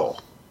that level.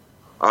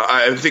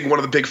 I think one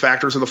of the big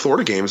factors in the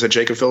Florida game is that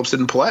Jacob Phillips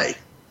didn't play.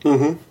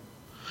 Mm-hmm.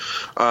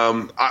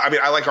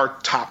 I like our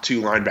top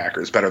two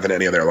linebackers better than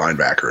any of their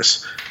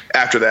linebackers.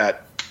 After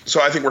that,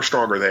 so I think we're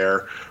stronger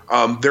there.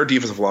 Their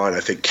defensive line,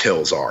 I think,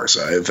 kills ours.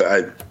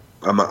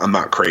 I'm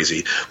not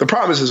crazy. The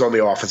problem is on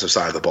the offensive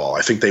side of the ball.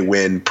 I think they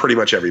win pretty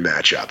much every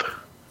matchup.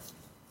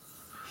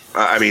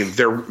 I mean,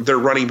 their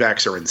running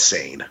backs are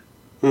insane.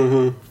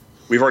 Mm-hmm.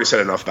 We've already said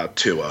enough about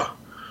Tua.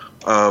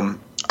 I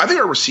think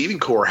our receiving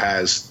core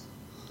has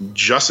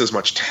just as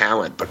much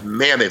talent, but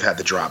man, they've had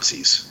the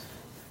dropsies.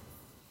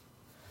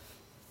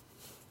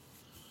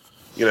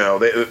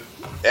 And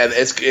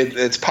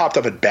it's popped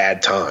up at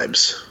bad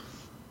times.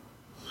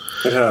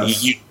 It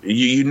has.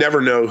 You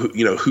never know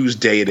whose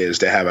day it is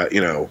to have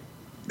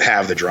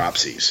have the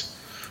dropsies.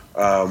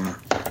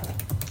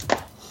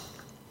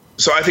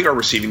 So I think our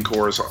receiving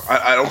cores,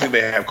 I don't think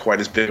they have quite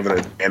as big of an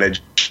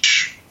advantage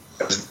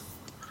as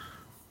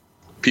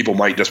people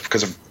might, just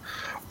because of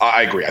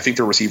I agree. I think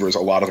the receivers,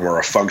 a lot of them are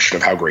a function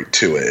of how great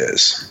Tua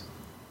is.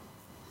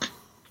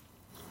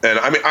 And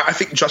I mean, I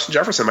think Justin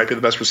Jefferson might be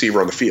the best receiver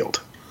on the field.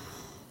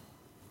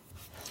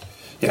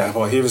 Yeah,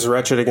 well, he was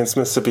wretched against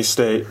Mississippi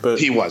State, but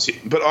he was.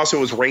 But also, it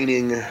was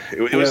raining.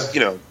 It was,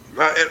 and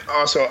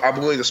also, I'm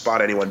willing to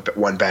spot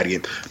one bad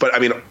game. But I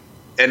mean,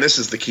 and this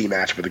is the key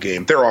matchup of the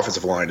game. Their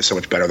offensive line is so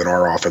much better than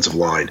our offensive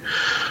line.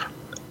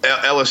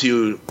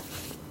 LSU,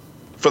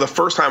 for the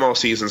first time all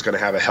season, is going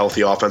to have a healthy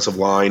offensive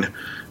line.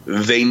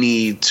 They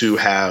need to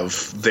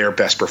have their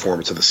best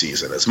performance of the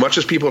season. As much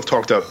as people have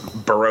talked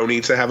about Burrow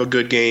needs to have a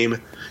good game,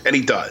 and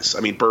he does. I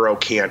mean, Burrow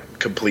can't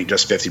complete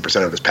just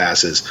 50% of his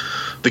passes.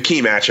 The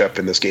key matchup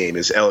in this game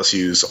is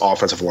LSU's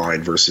offensive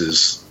line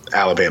versus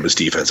Alabama's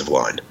defensive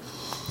line.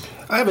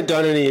 I haven't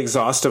done any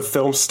exhaustive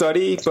film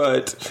study,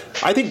 but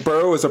I think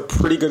Burrow is a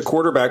pretty good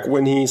quarterback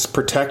when he's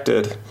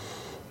protected.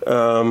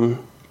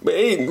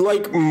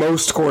 Like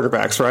most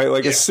quarterbacks, right?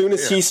 Like as soon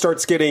as he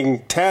starts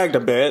getting tagged a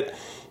bit,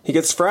 he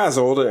gets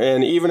frazzled,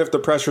 and even if the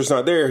pressure's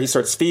not there, he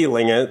starts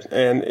feeling it,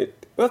 and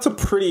that's a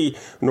pretty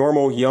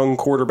normal young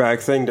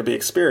quarterback thing to be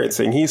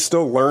experiencing. He's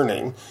still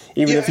learning,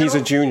 even if he's a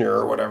junior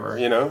or whatever,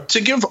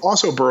 To give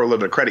also Burrow a little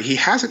bit of credit, he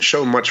hasn't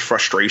shown much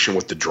frustration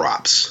with the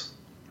drops.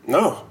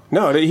 No,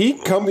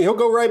 he'll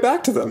go right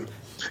back to them.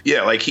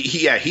 Yeah, like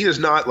he does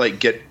not like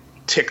get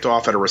ticked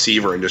off at a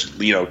receiver and just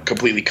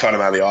completely cut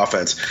him out of the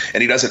offense,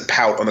 and he doesn't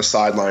pout on the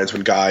sidelines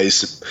when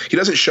he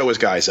doesn't show his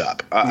guys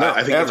up.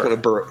 I think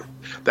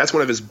that's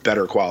one of his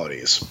better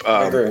qualities.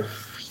 I agree.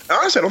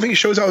 Honestly, I don't think he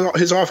shows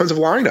his offensive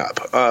line up,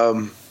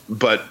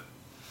 but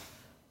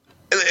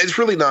it's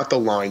really not the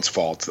line's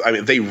fault. I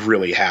mean, they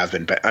really have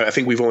been. I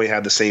think we've only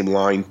had the same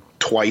line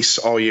twice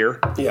all year.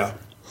 Yeah,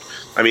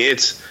 I mean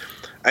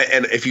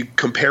and if you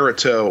compare it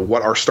to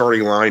what our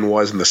starting line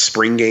was in the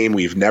spring game,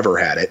 we've never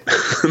had it.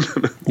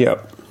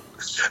 Yep.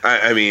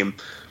 I mean,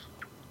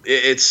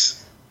 it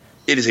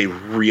is a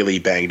really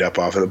banged up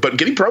offense. But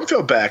getting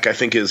Brumfield back, I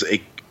think,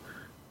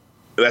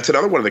 that's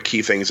another one of the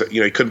key things.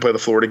 He couldn't play the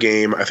Florida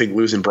game. I think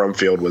losing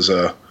Brumfield was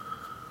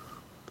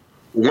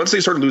once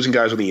they started losing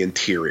guys on the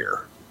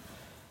interior,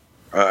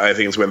 I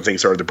think it's when things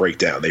started to break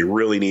down. They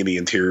really need the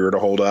interior to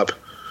hold up.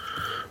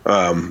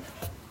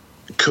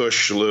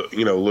 Cush,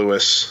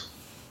 Lewis,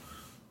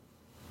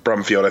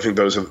 Brumfield, I think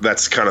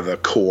that's kind of the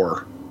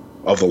core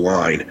of the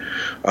line.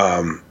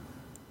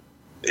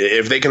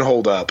 If they can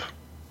hold up,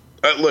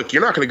 look,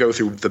 you're not going to go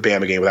through the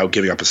Bama game without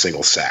giving up a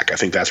single sack. I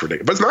think that's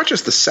ridiculous. But it's not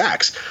just the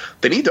sacks.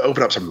 They need to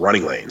open up some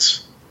running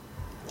lanes.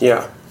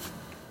 Yeah.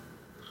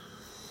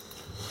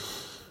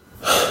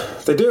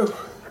 They do.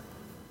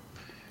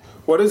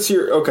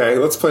 Okay,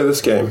 let's play this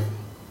game.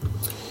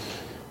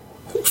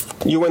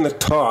 You win the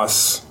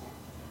toss.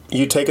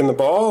 You taking the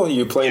ball?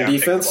 You playing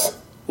defense?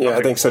 Yeah,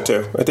 I think so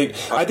too.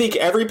 I think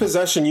every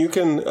possession you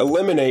can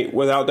eliminate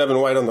without Devin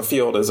White on the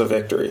field is a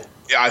victory.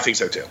 Yeah, I think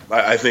so too.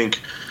 I think,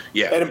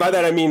 yeah. And by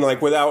that I mean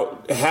like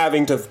without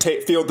having to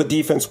field the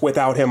defense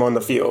without him on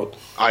the field.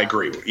 I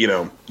agree.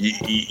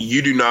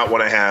 You do not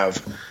want to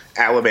have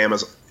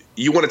Alabama's.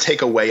 You want to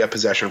take away a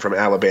possession from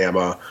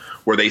Alabama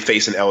where they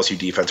face an LSU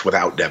defense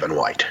without Devin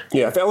White.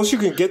 Yeah, if LSU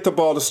can get the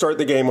ball to start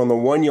the game on the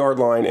 1 yard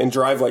line and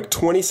drive like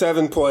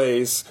 27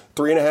 plays,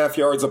 3.5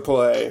 yards a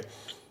play.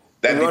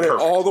 That'd and run be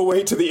perfect. It all the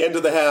way to the end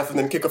of the half and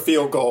then kick a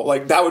field goal.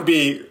 Like, that would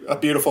be a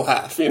beautiful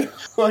half,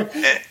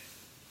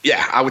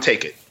 Yeah, I would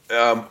take it.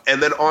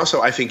 And then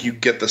also I think you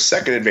get the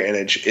second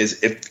advantage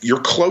is if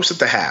you're close at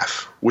the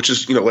half, which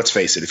is, let's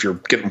face it, if you're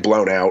getting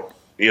blown out,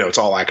 it's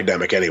all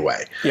academic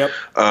anyway. Yep.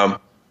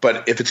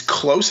 But if it's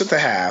close at the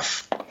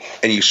half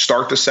and you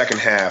start the second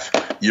half,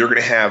 you're going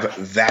to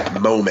have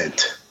that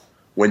moment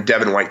when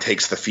Devin White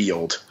takes the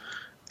field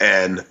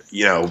and,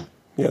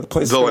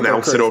 they'll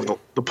announce it over.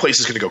 The place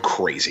is going to go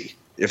crazy.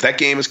 If that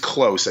game is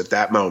close at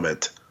that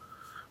moment,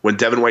 when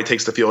Devin White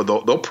takes the field,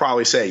 they'll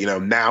probably say,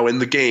 now in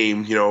the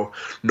game,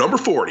 number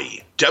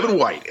 40, Devin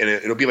White, and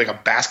it'll be like a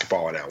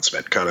basketball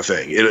announcement kind of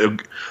thing.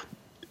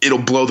 It'll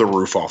blow the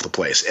roof off the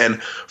place.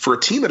 And for a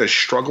team that has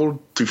struggled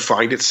to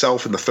find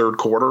itself in the third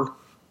quarter,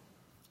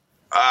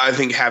 I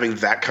think having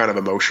that kind of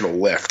emotional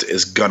lift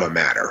is gonna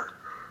matter.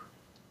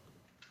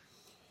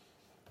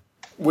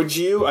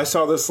 I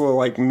saw this little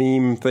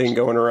meme thing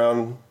going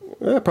around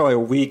probably a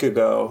week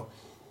ago.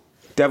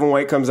 Devin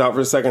White comes out for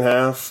the second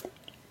half,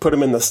 put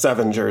him in the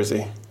 7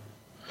 jersey.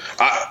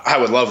 I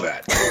would love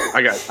that.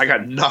 I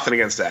got nothing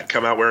against that.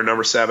 Come out wearing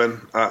number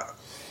 7.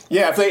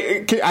 Yeah,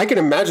 I can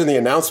imagine the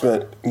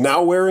announcement,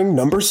 now wearing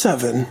number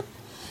 7.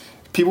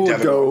 People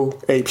would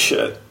go ape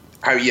shit.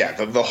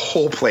 The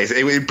whole place.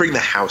 It would bring the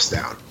house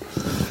down.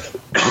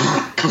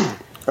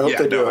 I hope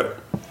they do it.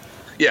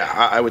 Yeah,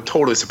 I would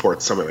totally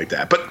support something like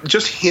that. But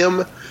just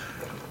him,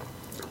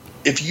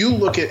 if you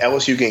look at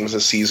LSU games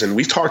this season,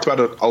 we've talked about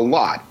it a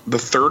lot. The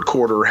third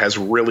quarter has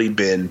really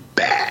been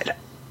bad.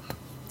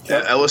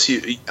 Yep.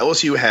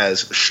 LSU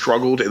has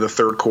struggled in the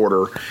third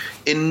quarter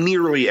in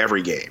nearly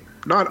every game.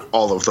 Not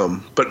all of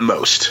them, but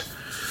most.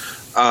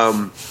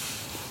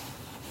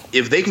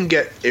 If they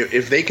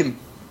can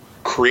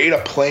create a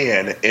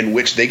plan in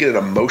which they get an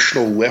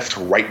emotional lift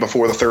right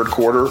before the third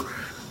quarter,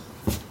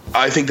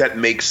 I think that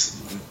makes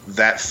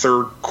that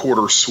third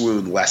quarter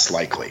swoon less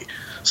likely.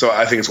 So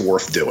I think it's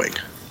worth doing.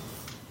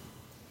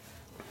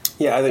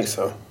 Yeah, I think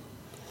so.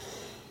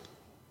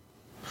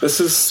 It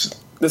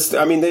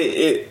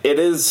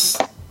is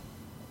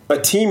a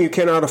team you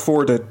cannot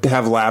afford to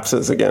have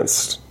lapses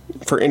against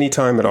for any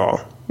time at all.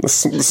 The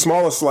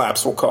smallest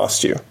lapse will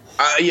cost you.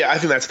 I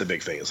think that's the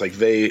big thing. It's like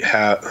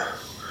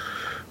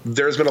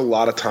there's been a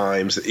lot of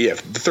times,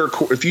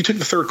 if you took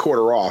the third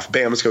quarter off,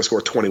 Bama's going to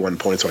score 21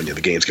 points on you.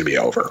 The game's going to be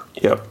over.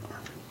 Yep.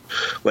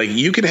 Like,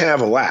 you can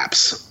have a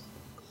lapse,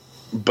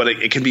 but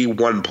it can be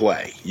one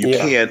play. You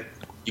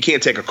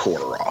can't take a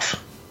quarter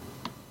off.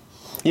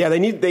 Yeah,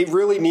 they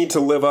really need to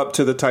live up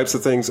to the types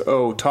of things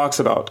O talks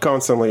about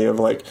constantly of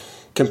like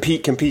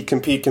compete.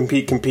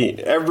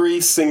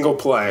 Every single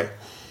play,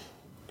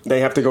 they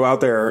have to go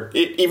out there,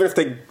 even if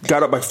they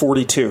got up by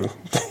 42.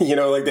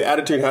 Like the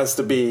attitude has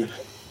to be.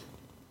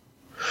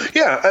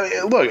 Yeah, I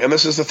mean, look, and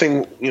this is the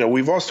thing.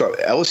 We've also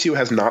LSU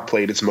has not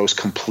played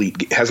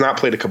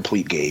a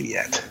complete game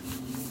yet.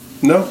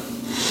 No,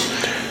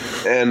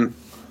 and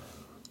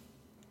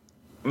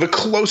the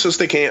closest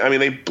they came, I mean,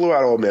 they blew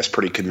out Ole Miss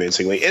pretty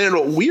convincingly. And in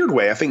a weird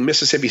way, I think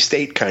Mississippi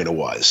State kind of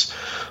was.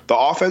 The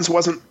offense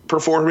wasn't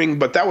performing,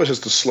 but that was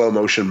just a slow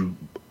motion,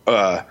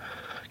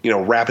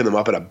 wrapping them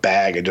up in a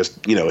bag and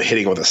just,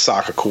 hitting with a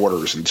sock of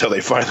quarters until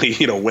they finally,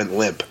 went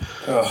limp.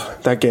 Oh,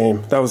 that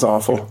game. That was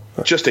awful.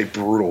 Just a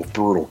brutal,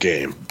 brutal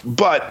game.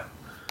 But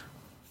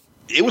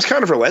it was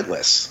kind of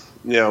relentless.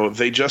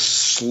 They just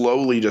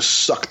slowly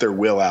sucked their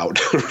will out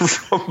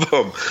from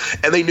them.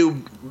 And they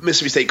knew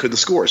Mississippi State couldn't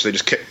score, so they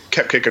just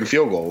kept kicking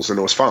field goals, and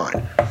it was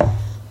fine.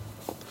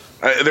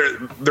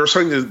 There's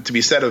something to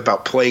be said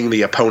about playing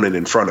the opponent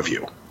in front of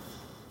you.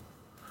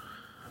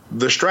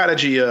 The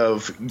strategy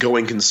of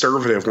going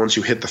conservative once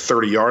you hit the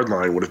 30-yard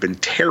line would have been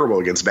terrible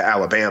against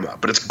Alabama,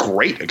 but it's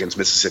great against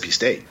Mississippi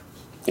State.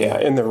 Yeah,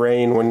 in the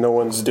rain when no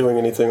one's doing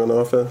anything on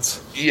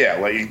offense.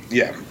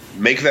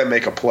 Make them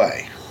make a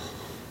play.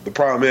 The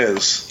problem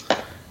is,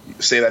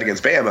 say that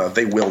against Bama,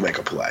 they will make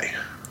a play.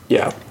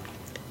 Yeah.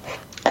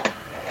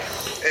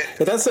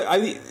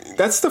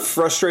 That's the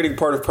frustrating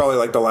part of probably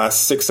like the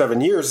last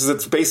 6-7 years is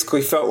it's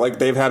basically felt like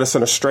they've had us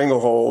in a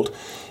stranglehold,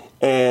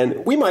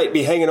 and we might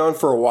be hanging on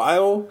for a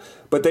while,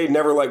 but they've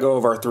never let go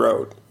of our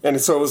throat. And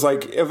so it was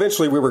like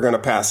eventually we were going to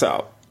pass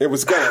out. It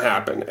was going to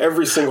happen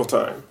every single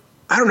time.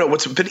 I don't know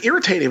what's been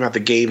irritating about the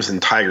games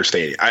in Tiger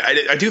Stadium.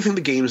 I do think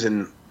the games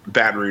in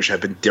Baton Rouge have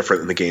been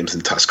different than the games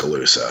in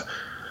Tuscaloosa.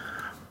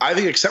 I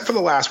think except for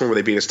the last one where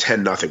they beat us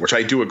 10-0, which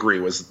I do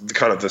agree was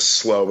kind of the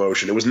slow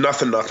motion. It was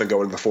 0-0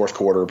 going into the fourth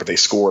quarter, but they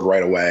scored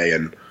right away.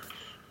 And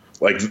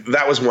like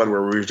that was one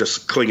where we were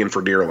just clinging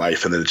for dear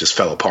life, and then it just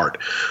fell apart.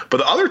 But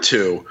the other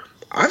two,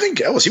 I think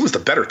LSU was the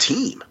better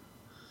team.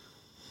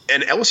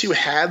 And LSU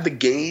had the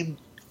game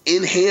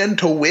in hand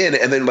to win,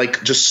 and then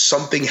like just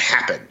something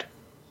happened.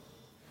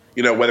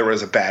 Whether it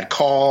was a bad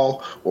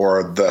call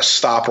or the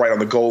stop right on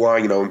the goal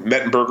line,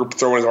 Mettenberger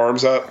throwing his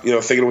arms up,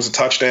 thinking it was a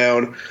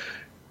touchdown.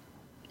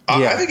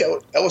 I think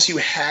LSU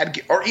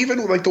had, or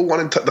even like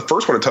the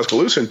first one in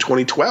Tuscaloosa in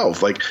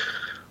 2012, like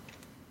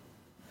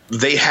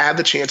they had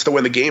the chance to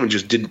win the game and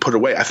just didn't put it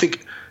away. I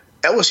think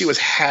LSU has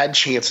had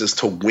chances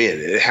to win.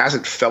 It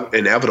hasn't felt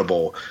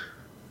inevitable.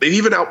 They've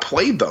even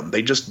outplayed them.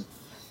 They just,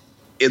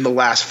 in the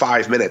last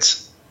 5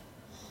 minutes,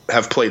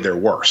 have played their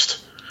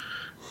worst.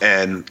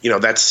 And,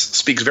 that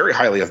speaks very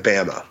highly of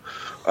Bama.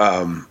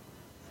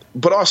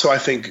 But also I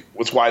think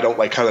it's why I don't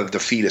like kind of the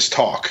defeatist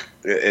talk.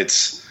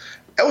 It's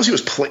LSU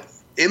is playing.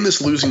 In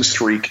this losing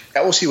streak,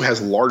 LSU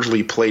has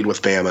largely played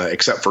with Bama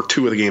except for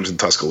 2 of the games in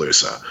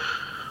Tuscaloosa.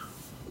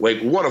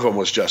 Like, one of them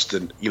was just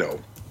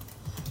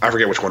I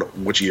forget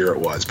which year it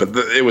was, but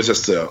it was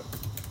just a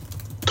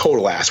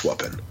total ass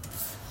whooping.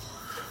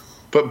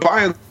 But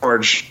by and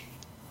large,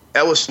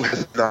 LSU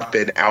has not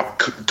been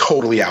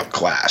totally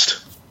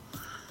outclassed,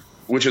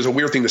 which is a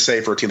weird thing to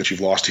say for a team that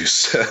you've lost to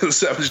 7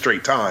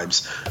 straight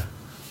times.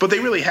 But they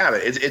really have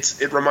it.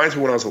 It reminds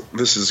me when I was –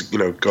 this is,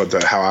 go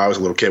to how I was a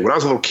little kid. When I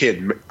was a little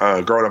kid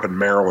growing up in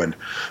Maryland,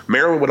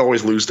 Maryland would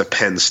always lose to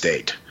Penn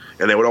State,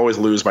 and they would always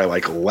lose by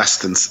like less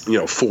than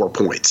 4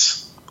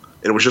 points.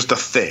 And it was just a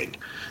thing.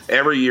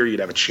 Every year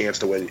you'd have a chance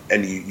to win,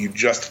 and you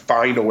just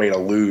find a way to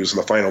lose in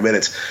the final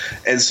minutes.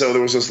 And so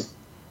there was this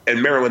 –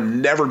 and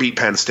Maryland never beat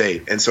Penn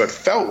State. And so it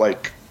felt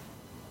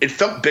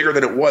bigger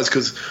than it was,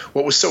 because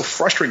what was so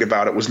frustrating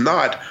about it was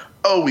not,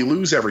 oh, we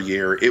lose every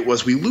year. It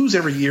was we lose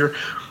every year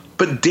 –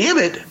 but damn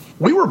it,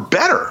 we were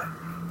better.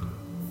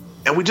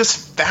 And we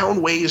just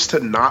found ways to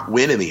not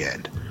win in the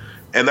end.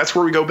 And that's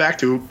where we go back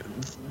to,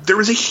 there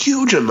was a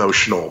huge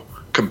emotional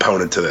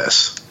component to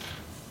this.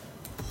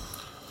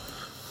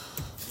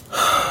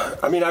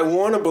 I mean, I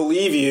want to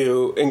believe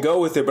you and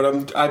go with it,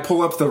 but I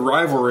pull up the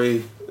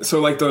rivalry. So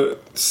like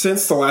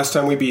since the last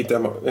time we beat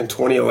them in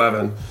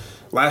 2011,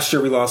 last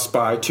year we lost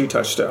by 2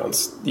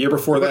 touchdowns. The year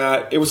before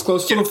that, it was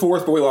close to the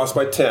 4th, but we lost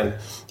by 10.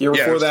 The year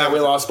before that, we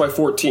lost by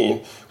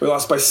 14. We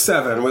lost by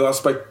 7. We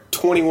lost by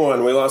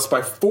 21. We lost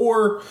by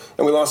 4,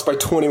 and we lost by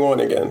 21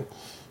 again.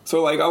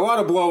 So, like, a lot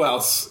of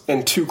blowouts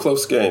in 2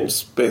 close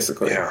games,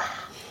 basically. Yeah.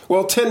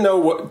 Well,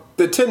 the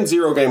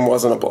 10-0 game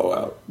wasn't a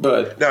blowout,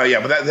 but... No,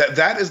 yeah, but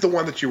that is the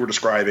one that you were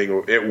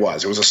describing. It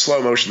was a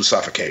slow-motion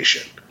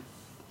suffocation.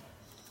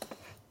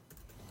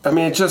 I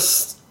mean,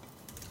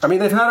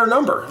 they've had our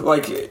number.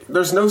 Like,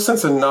 there's no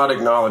sense in not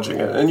acknowledging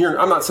it. And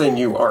I'm not saying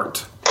you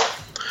aren't.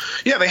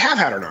 Yeah, they have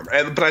had our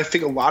number. But I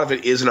think a lot of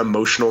it is an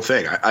emotional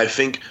thing. I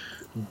think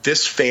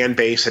this fan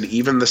base and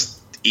even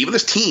this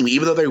team,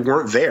 even though they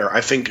weren't there,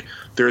 I think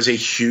there's a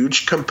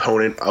huge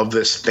component of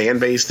this fan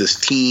base, this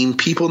team,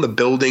 people in the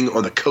building,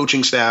 on the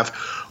coaching staff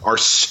are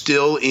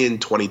still in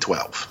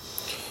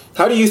 2012.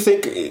 How do you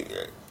think,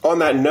 on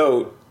that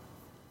note,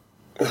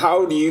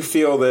 how do you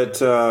feel that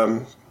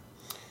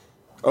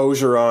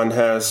Orgeron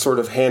has sort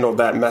of handled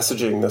that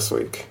messaging this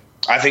week?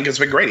 I think it's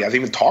been great. He hasn't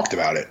even talked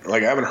about it.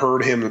 Like, I haven't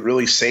heard him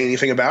really say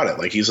anything about it.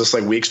 Like, he's just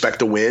like, we expect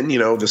to win. You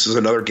know, this is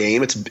another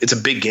game. It's a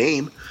big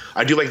game.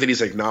 I do like that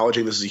he's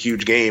acknowledging this is a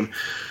huge game.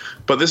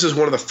 But this is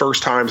one of the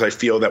first times I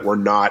feel that we're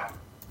not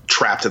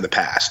trapped in the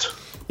past.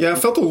 Yeah, I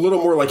felt a little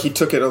more like he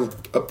took it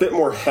a bit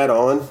more head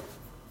on.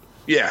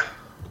 Yeah.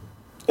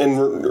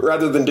 And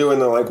rather than doing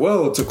the, like,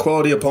 well, it's a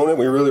quality opponent,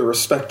 we really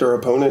respect our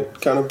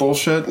opponent kind of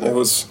bullshit,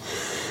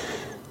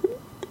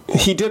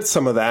 he did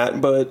some of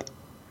that, but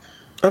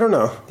I don't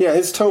know. Yeah,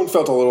 his tone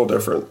felt a little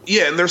different.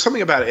 Yeah, and there's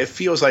something about it. It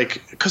feels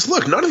like, because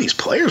look, none of these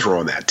players were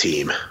on that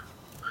team.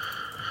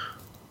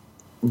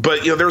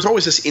 But, there was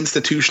always this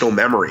institutional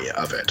memory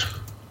of it.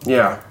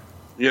 Yeah.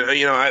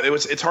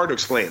 It's hard to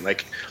explain.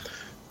 Like,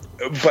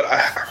 but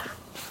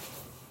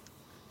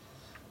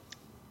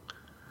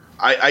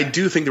I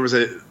do think there is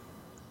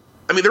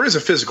a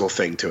physical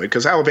thing to it,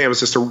 because Alabama's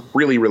just a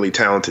really, really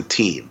talented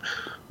team.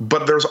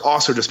 But there's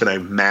also just been a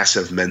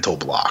massive mental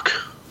block.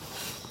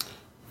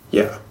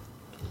 Yeah.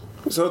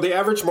 So the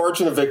average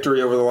margin of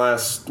victory over the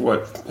last,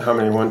 how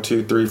many? 1,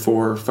 2, 3,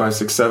 4, 5,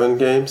 6, 7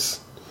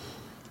 games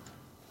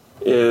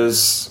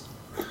is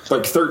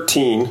like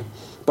 13.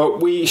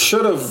 But we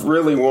should have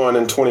really won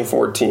in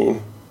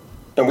 2014.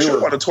 And we should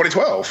have won in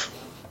 2012.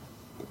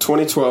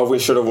 2012, we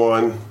should have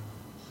won.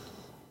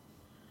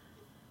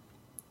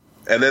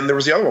 And then there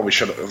was the other one we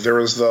should have. There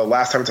was the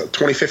last time,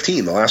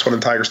 2015, the last one in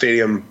Tiger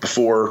Stadium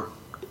before.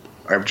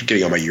 I'm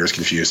getting all my years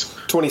confused.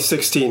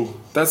 2016.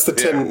 That's the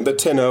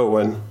 10-0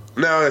 one.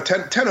 No, the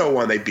 10-0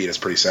 one, they beat us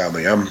pretty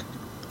soundly. I'm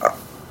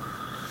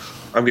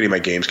getting my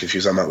games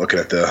confused. I'm not looking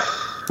at the...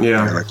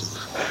 Yeah.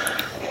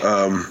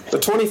 The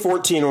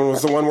 2014 one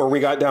was the one where we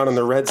got down in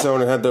the red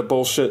zone and had the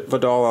bullshit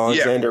Vidal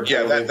Alexander.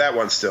 Yeah, that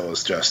one still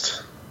is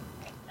just...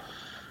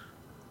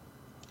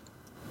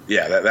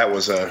 Yeah, that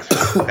was a...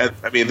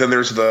 then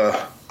there's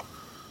the...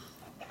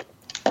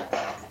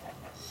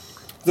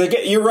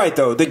 You're right,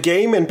 though. The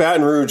game in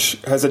Baton Rouge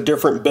has a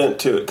different bent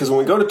to it, because when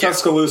we go to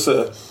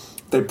Tuscaloosa,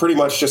 they pretty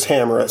much just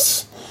hammer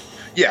us.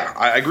 Yeah,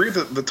 I agree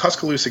that the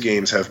Tuscaloosa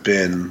games have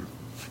been,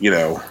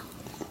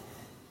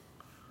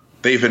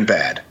 they've been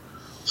bad.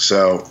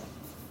 So,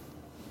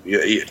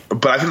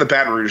 but I think the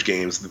Baton Rouge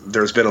games,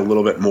 there's been a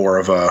little bit more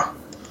of a...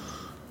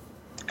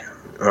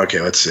 Okay,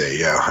 let's see.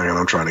 Yeah, hang on,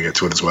 I'm trying to get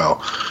to it as well.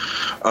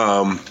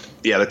 The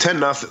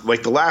 10-0,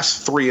 like the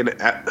last three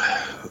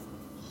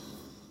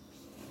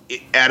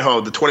at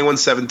home, the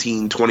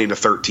 21-17,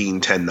 20-13,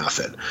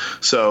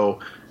 10-0. So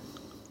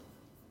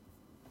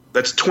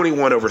that's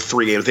 21 over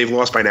 3 games. They've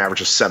lost by an average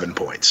of 7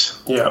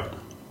 points. Yeah.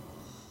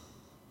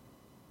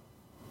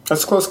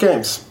 That's close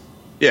games.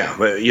 Yeah,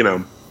 but,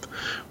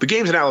 the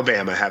games in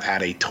Alabama have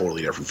had a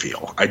totally different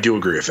feel. I do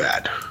agree with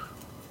that.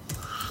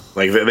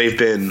 Like, they've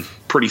been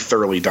pretty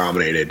thoroughly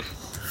dominated.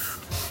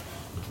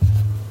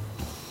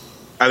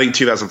 I think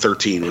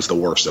 2013 was the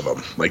worst of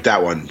them. Like,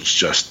 that one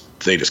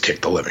they just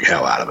kicked the living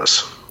hell out of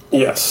us.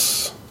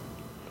 Yes.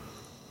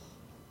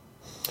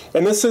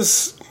 And this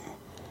is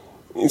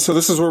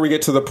where we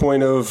get to the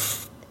point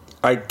of,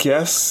 I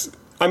guess,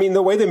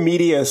 the way the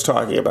media is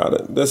talking about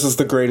it, this is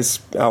the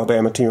greatest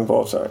Alabama team of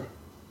all time.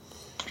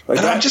 Like,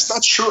 and I'm just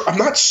not sure. I'm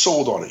not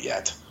sold on it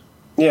yet.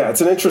 Yeah,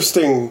 it's an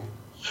interesting...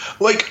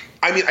 Like,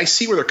 I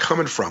see where they're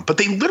coming from, but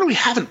they literally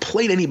haven't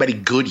played anybody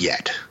good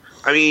yet.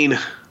 I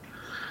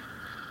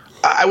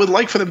would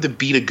like for them to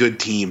beat a good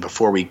team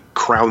before we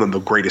crown them the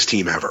greatest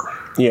team ever.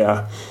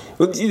 Yeah.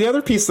 The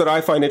other piece that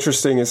I find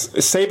interesting is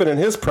Saban in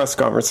his press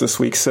conference this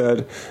week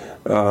said,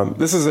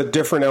 this is a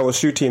different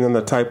LSU team than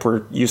the type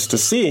we're used to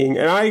seeing.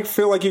 And I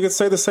feel like you could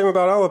say the same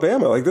about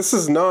Alabama. Like, this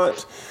is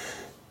not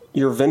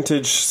your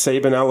vintage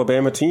Saban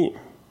Alabama team.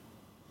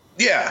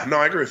 Yeah, no,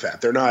 I agree with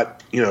that. They're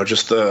not,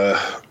 just the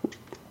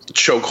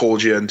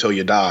chokehold you until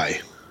you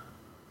die.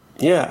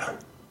 Yeah.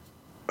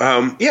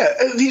 And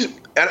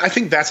I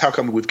think that's how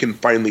come we can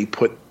finally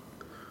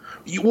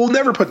we'll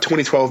never put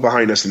 2012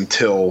 behind us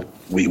until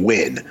we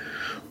win.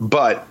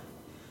 But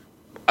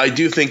I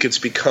do think it's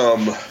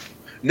become,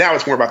 now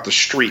it's more about the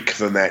streak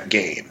than that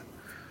game.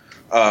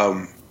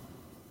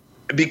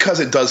 Because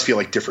it does feel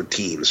like different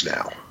teams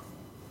now.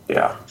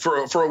 Yeah.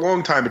 For a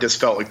long time, it just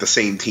felt like the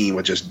same team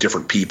with just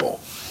different people.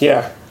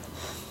 Yeah.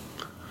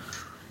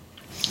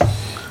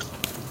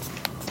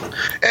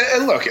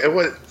 And look,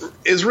 what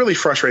is really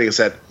frustrating is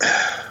that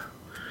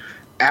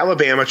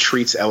Alabama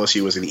treats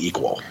LSU as an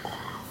equal,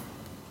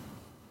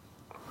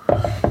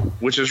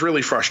 which is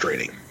really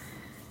frustrating.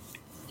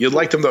 You'd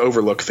like them to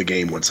overlook the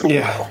game once in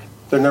a while.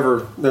 They're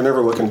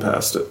never looking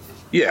past it.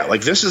 Yeah,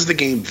 like this is the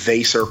game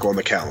they circle on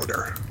the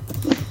calendar.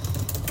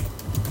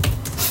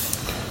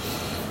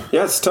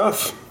 Yeah, it's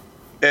tough.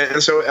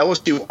 And so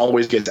LSU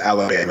always gets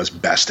Alabama's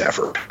best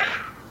effort.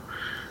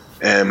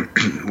 And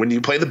when you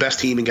play the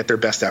best team and get their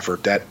best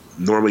effort, that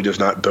normally does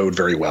not bode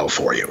very well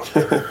for you.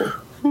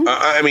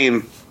 I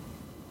mean,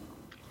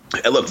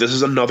 look, this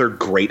is another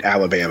great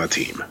Alabama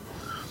team.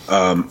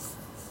 I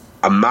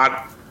don't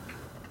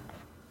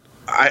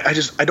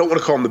want to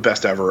call them the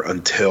best ever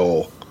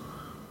until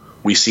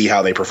we see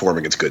how they perform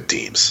against good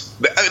teams.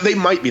 They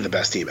might be the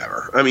best team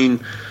ever. I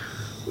mean,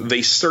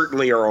 they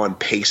certainly are on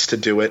pace to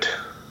do it.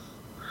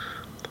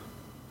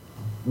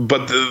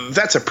 But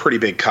that's a pretty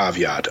big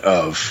caveat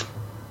of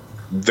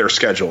their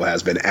schedule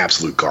has been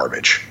absolute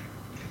garbage.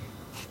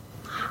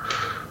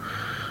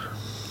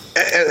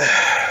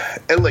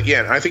 And look,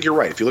 yeah, I think you're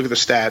right. If you look at the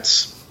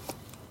stats,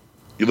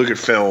 you look at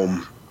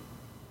film,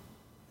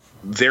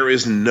 there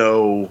is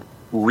no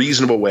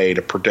reasonable way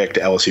to predict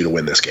LSU to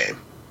win this game.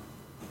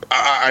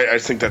 I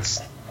think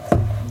that's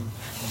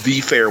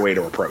the fair way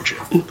to approach it.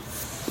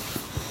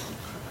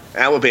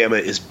 Alabama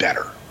is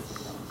better.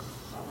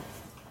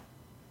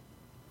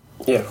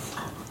 Yeah.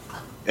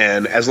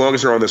 And as long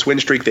as they're on this win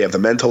streak, they have the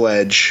mental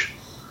edge.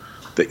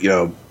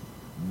 That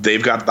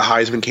they've got the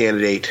Heisman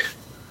candidate.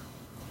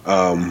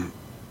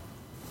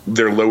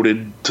 They're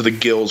loaded to the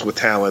gills with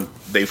talent.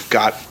 They've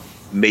got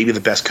maybe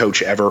the best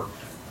coach ever.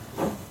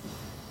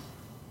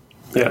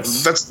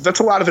 Yes. That's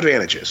a lot of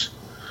advantages.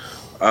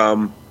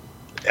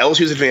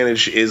 LSU's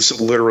advantage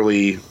is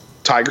literally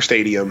Tiger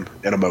Stadium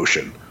and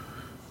emotion.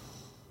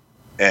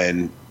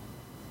 And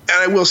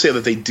I will say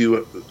that they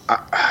do.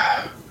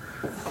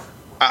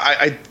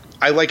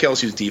 I like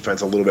LSU's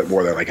defense a little bit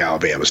more than I like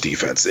Alabama's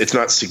defense. It's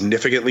not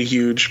significantly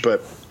huge, but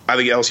I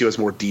think LSU has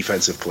more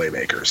defensive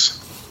playmakers.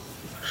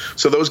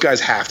 So those guys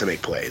have to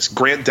make plays.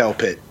 Grant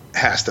Delpit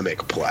has to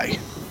make a play.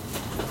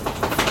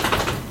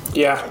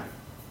 Yeah.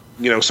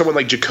 Someone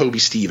like Jacoby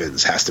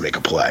Stevens has to make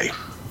a play.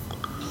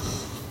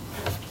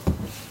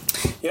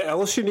 Yeah,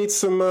 LSU needs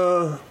some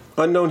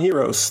unknown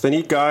heroes. They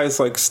need guys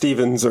like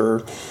Stevens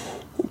or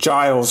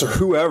Giles or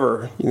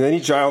whoever. They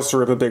need Giles to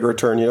rip a big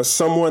return.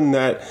 Someone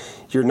that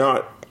you're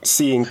not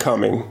seeing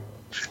coming.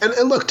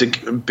 And look, to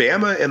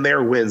Bama and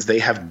their wins, they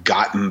have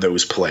gotten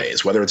those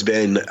plays. Whether it's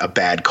been a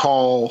bad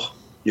call,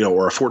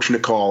 or a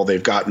fortunate call,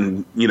 they've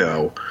gotten,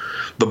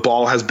 the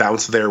ball has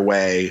bounced their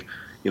way.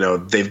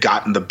 They've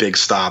gotten the big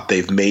stop.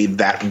 They've made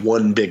that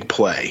one big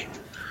play.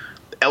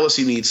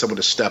 LSU needs someone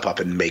to step up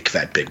and make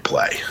that big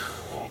play.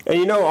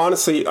 And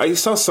honestly, I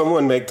saw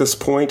someone make this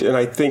point, and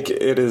I think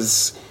it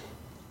is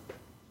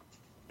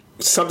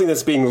something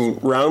that's being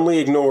roundly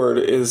ignored,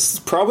 is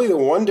probably the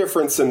one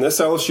difference in this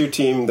LSU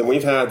team that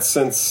we've had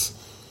since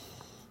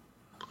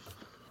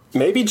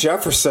maybe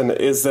Jefferson,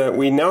 is that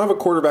we now have a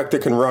quarterback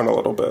that can run a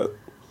little bit.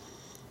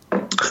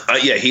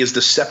 Yeah, he is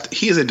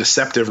a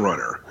deceptive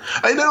runner.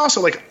 And then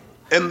also,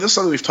 and this is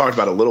something we've talked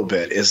about a little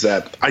bit, is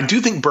that I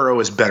do think Burrow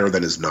is better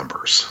than his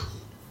numbers.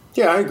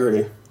 Yeah, I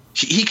agree.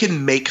 He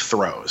can make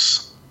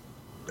throws.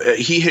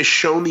 He has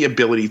shown the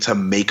ability to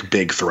make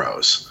big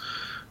throws.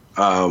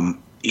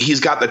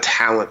 He's got the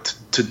talent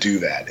to do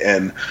that.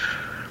 And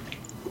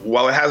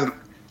while it hasn't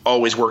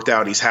always worked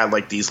out, he's had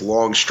these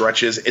long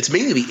stretches. It's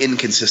mainly the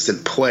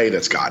inconsistent play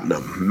that's gotten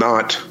him,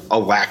 not a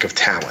lack of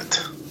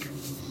talent.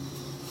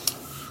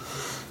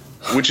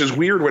 Which is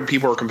weird when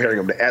people are comparing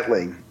him to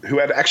Etling, who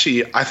had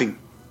actually, I think,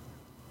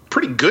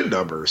 pretty good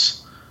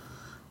numbers.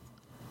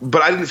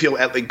 But I didn't feel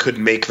Etling could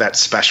make that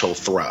special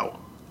throw.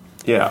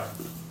 Yeah.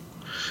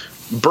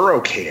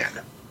 Burrow can.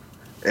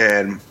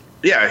 And,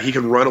 yeah, he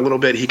can run a little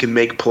bit. He can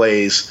make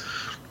plays.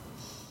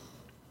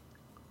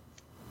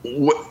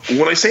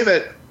 When I say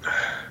that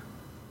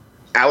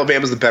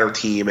Alabama's the better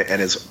team and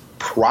is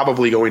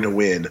probably going to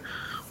win,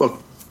 well,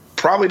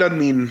 probably doesn't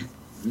mean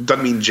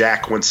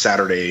jack once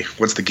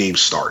the game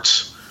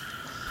starts.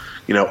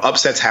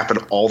 Upsets happen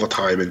all the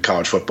time in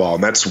college football,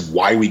 and that's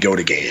why we go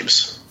to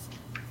games.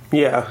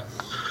 Yeah.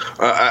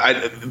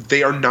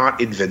 They are not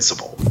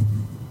invincible.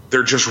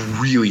 They're just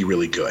really,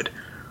 really good.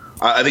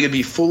 I think it'd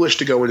be foolish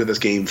to go into this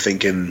game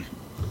thinking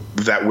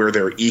that we're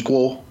their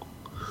equal,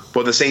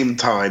 but at the same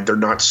time, they're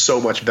not so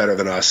much better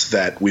than us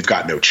that we've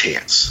got no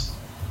chance.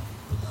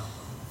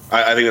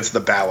 I think that's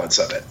the balance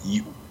of it.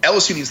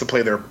 LSU needs to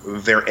play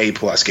their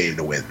A-plus game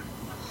to win.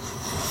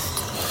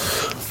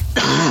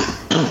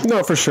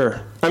 No, for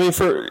sure. I mean,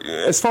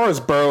 as far as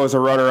Burrow as a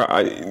runner,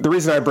 the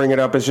reason I bring it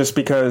up is just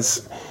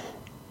because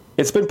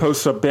it's been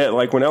posted a bit.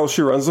 When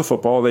LSU runs the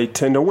football, they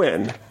tend to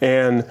win.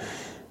 And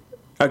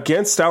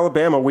against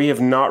Alabama, we have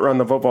not run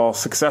the football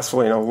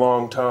successfully in a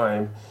long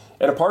time.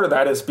 And a part of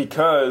that is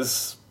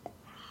because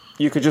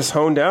you could just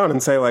hone down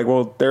and say,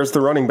 well, there's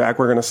the running back.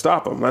 We're going to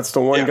stop him. That's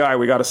the one guy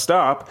we got to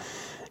stop.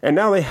 And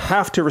now they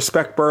have to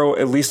respect Burrow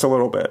at least a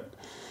little bit.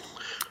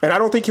 And I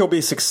don't think he'll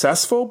be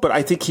successful, but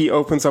I think he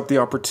opens up the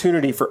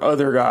opportunity for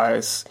other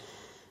guys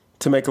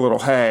to make a little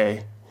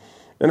hay.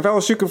 And if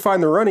LSU can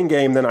find the running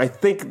game, then I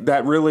think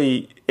that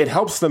really, it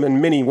helps them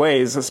in many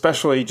ways,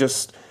 especially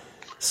just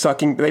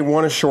sucking. They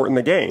want to shorten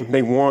the game.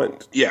 They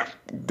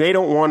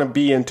don't want to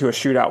be into a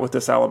shootout with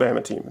this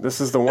Alabama team. This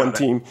is the one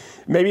team.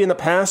 Maybe in the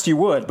past you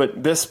would,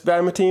 but this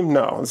Alabama team,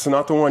 no, it's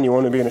not the one you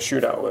want to be in a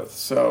shootout with.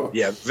 So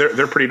yeah,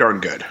 they're pretty darn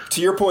good. To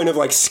your point of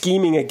like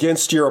scheming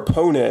against your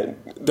opponent,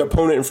 the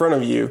opponent in front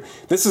of you,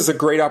 this is a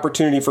great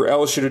opportunity for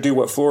LSU to do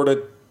what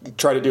Florida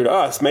tried to do to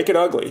us. Make it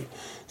ugly.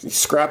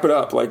 Scrap it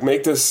up. Like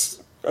make this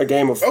a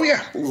game of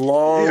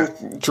long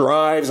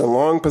drives and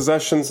long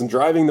possessions and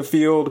driving the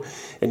field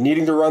and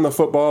needing to run the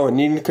football and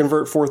needing to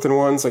convert 4th and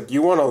 1s. Like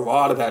you want a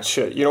lot of that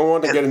shit. You don't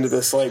want to get into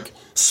this like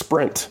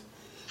sprint.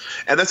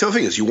 And that's the other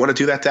thing is you want to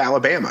do that to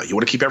Alabama. You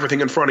want to keep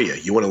everything in front of you.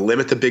 You want to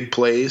limit the big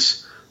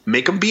plays,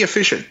 make them be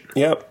efficient.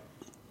 Yep.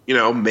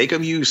 Make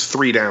them use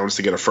 3 downs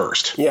to get a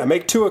first. Yeah,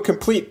 make Tua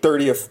complete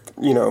 30 of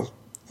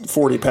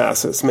 40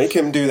 passes. Make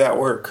him do that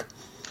work.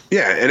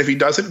 Yeah, and if he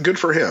does it, good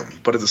for him.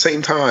 But at the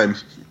same time,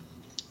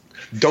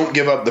 don't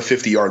give up the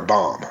 50-yard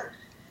bomb.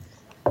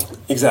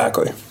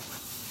 Exactly.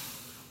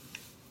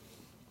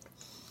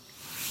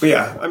 But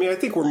yeah, I mean, I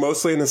think we're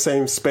mostly in the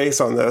same space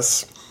on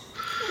this.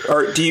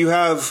 Or do you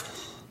have...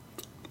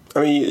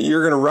 I mean,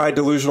 you're going to ride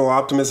delusional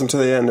optimism to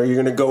the end. Are you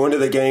going to go into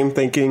the game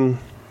thinking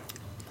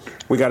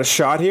we got a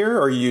shot here?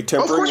 Or are you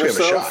tempering yourself? Of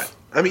course we have a shot.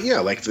 I mean,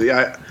 yeah, I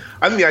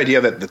think the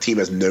idea that the team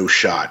has no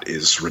shot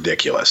is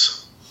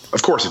ridiculous.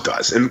 Of course it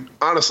does. And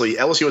honestly,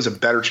 LSU has a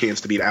better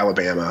chance to beat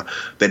Alabama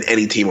than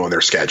any team on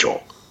their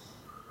schedule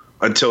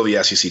until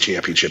the SEC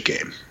championship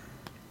game.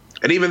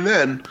 And even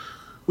then,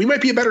 we might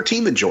be a better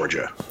team than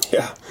Georgia.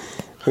 Yeah,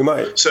 we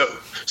might. So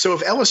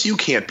if LSU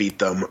can't beat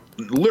them,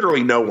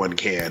 literally no one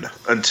can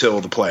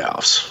until the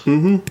playoffs.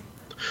 Mm-hmm.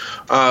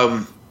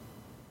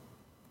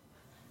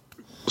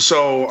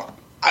 So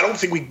I don't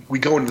think we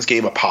go into this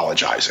game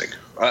apologizing.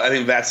 I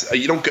think that's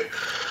you don't.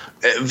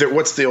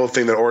 What's the old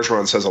thing that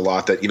Orgeron says a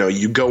lot, that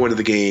you go into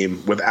the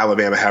game with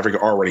Alabama having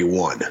already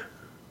won.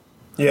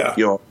 Yeah.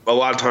 A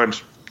lot of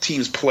times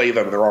teams play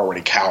them and they're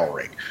already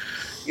cowering.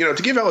 To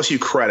give LSU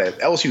credit,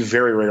 LSU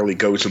very rarely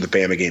goes to the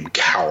Bama game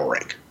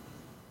cowering.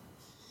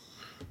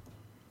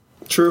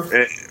 True.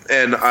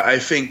 And I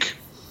think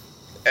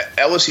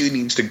LSU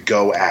needs to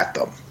go at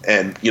them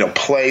and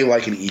play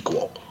like an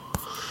equal.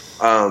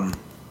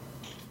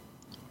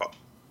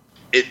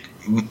 It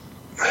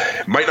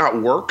might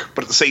not work,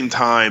 but at the same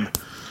time,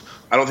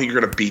 I don't think you're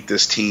going to beat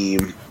this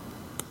team.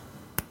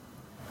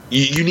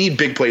 You need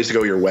big plays to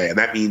go your way, and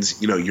that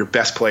means your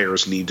best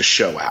players need to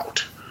show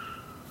out.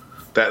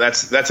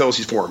 That's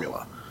LSU's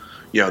formula.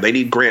 They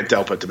need Grant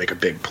Delpit to make a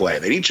big play.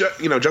 They need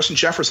Justin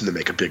Jefferson to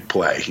make a big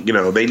play.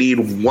 They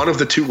need one of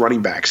the 2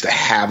 running backs to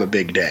have a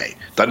big day.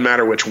 Doesn't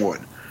matter which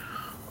one.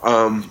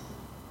 And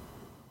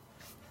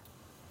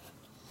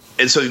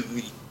so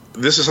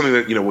this is something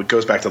that what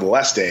goes back to the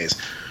last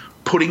days.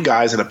 Putting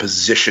guys in a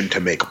position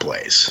to make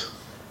plays.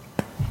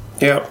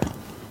 Yeah.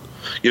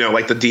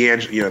 Like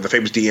the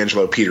famous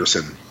D'Angelo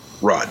Peterson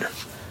run.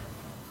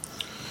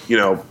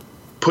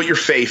 Put your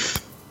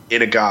faith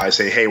in a guy.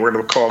 Say, hey, we're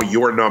going to call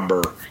your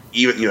number.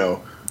 Even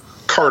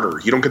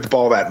Carter, you don't get the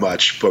ball that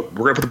much, but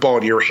we're going to put the ball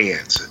in your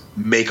hands.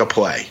 Make a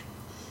play.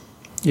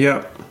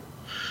 Yeah.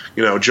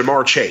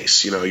 Jamar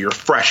Chase. You're a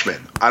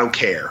freshman. I don't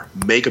care.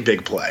 Make a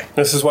big play.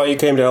 This is why you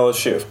came to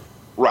LSU.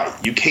 Right.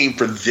 You came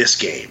for this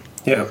game.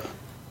 Yeah.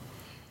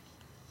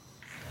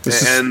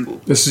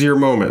 This is your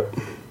moment.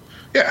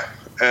 Yeah,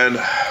 and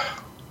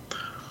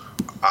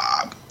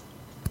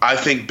I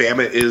think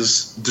Bama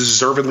is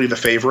deservedly the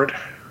favorite,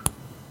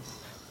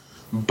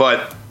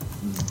 but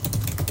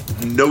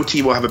no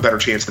team will have a better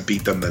chance to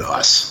beat them than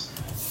us,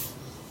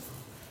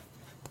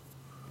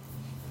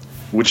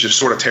 which is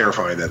sort of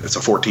terrifying that it's a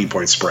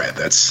 14-point spread.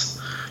 That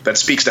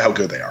speaks to how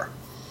good they are.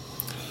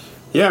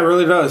 Yeah, it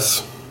really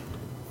does.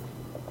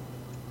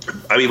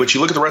 I mean, but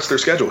you look at the rest of their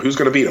schedule, who's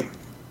going to beat them?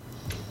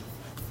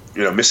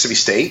 Mississippi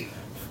State,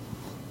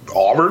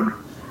 Auburn.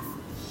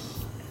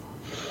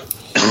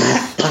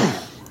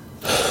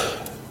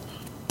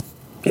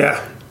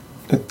 Yeah,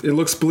 it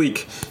looks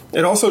bleak.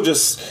 It also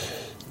just,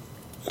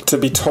 to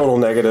be total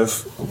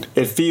negative,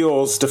 it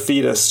feels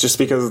defeatist just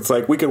because it's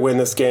like we could win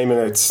this game and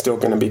it's still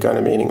going to be kind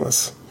of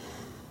meaningless.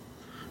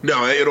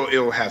 No,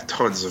 it'll have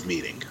tons of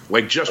meaning.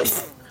 Like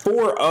just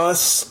for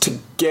us to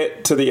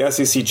get to the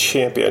SEC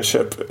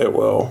championship, it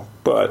will.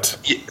 But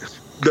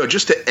no,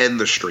 just to end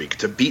the streak,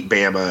 to beat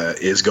Bama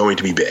is going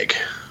to be big.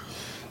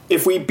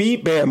 If we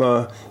beat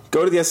Bama,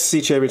 go to the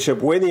SEC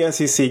championship, win the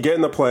SEC, get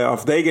in the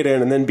playoff, they get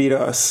in, and then beat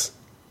us,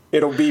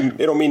 it'll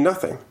mean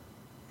nothing.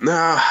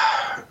 Nah,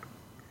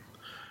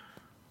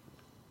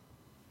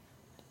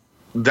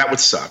 that would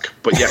suck.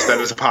 But yes, that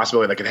is a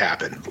possibility that could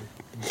happen.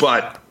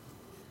 But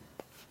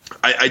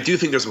I do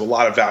think there's a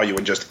lot of value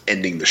in just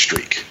ending the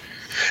streak.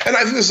 And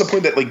I think this is a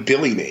point that like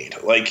Billy made,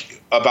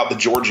 like about the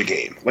Georgia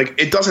game. Like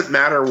it doesn't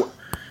matter.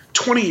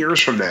 20 years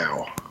from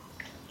now,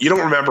 you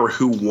don't remember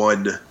who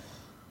won.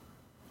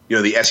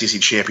 the SEC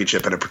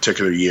championship in a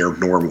particular year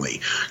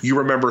normally. You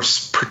remember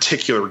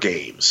particular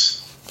games.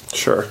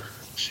 Sure.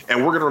 And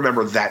we're going to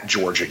remember that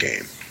Georgia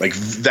game. Like,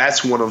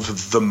 that's one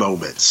of the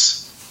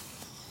moments.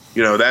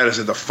 That is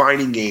a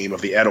defining game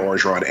of the Ed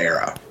Orgeron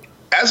era,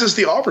 as is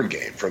the Auburn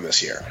game from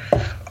this year.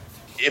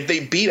 If they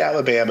beat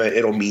Alabama,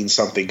 it'll mean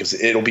something because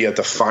it'll be a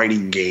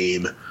defining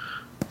game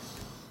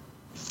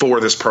for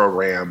this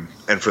program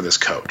and for this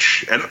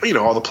coach and,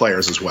 all the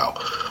players as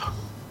well.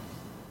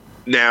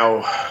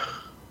 Now,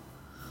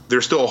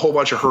 there's still a whole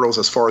bunch of hurdles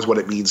as far as what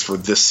it means for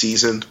this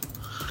season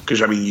because,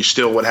 you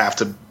still would have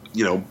to,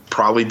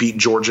 probably beat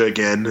Georgia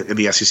again in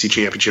the SEC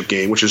championship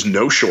game, which is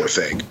no sure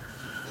thing.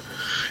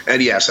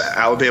 And, yes,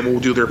 Alabama will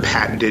do their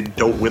patented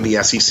don't win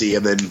the SEC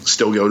and then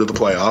still go to the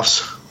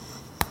playoffs,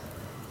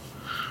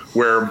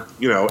 where,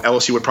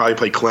 LSU would probably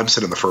play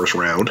Clemson in the first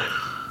round.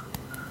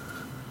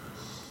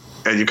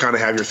 And you kind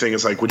of have your thing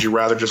is like, would you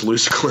rather just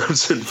lose to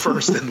Clemson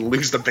first than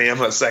lose to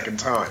Bama a second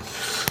time?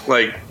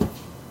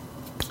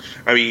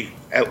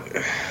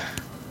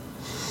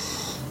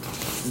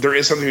 There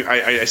is something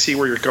I see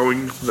where you're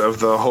going of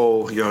the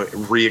whole,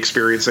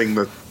 re-experiencing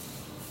the,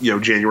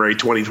 January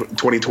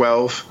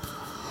 2012.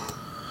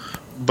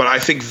 But I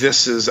think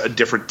this is a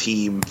different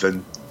team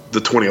than the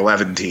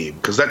 2011 team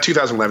because that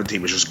 2011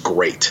 team was just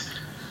great.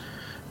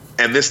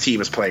 And this team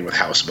is playing with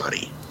house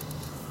money.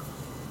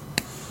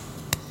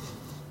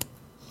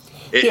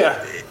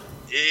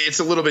 It's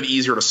a little bit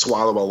easier to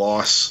swallow a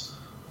loss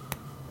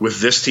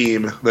with this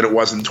team than it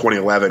was in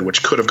 2011,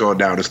 which could have gone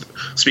down as,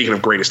 speaking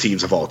of greatest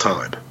teams of all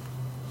time.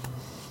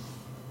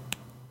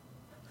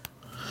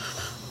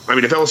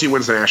 If LSU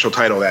wins the national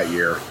title that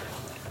year,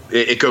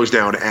 it goes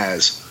down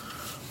as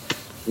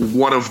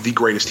one of the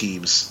greatest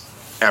teams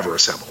ever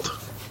assembled.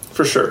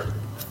 For sure.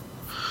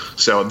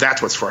 So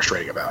that's what's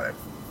frustrating about it.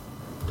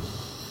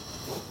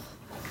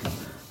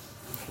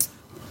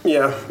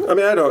 Yeah,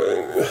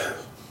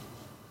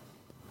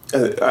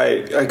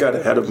 I got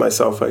ahead of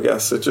myself, I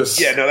guess. It just...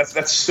 Yeah, no,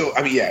 that's so...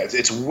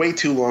 it's way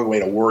too long way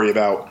to worry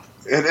about.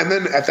 And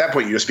then at that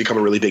point, you just become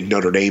a really big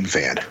Notre Dame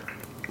fan.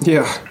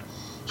 Yeah.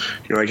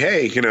 You're like,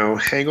 hey,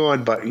 hang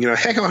on, but,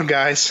 hang on,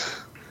 guys.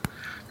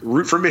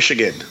 Root for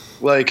Michigan.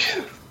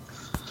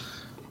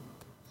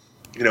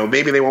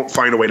 Maybe they won't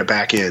find a way to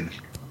back in.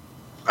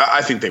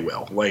 I think they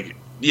will.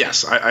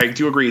 Yes, I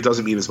do agree it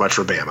doesn't mean as much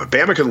for Bama.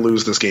 Bama can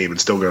lose this game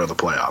and still go to the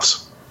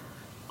playoffs.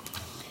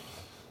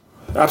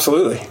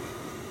 Absolutely.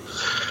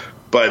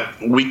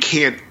 But we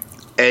can't,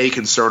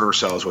 concern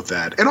ourselves with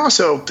that. And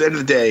also, at the end of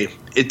the day,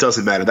 it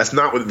doesn't matter. That's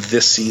not what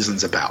this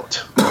season's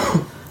about.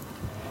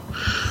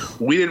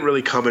 We didn't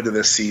really come into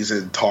this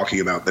season talking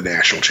about the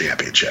national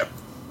championship.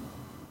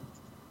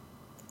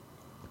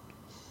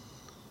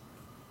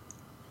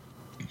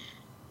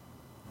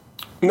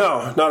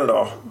 No, not at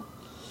all.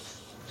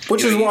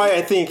 Which is why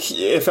I think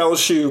if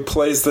LSU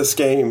plays this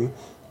game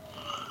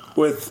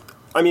with...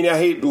 I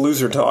hate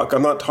loser talk.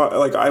 I'm not I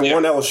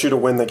want LSU to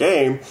win the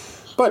game.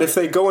 But if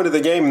they go into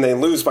the game and they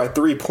lose by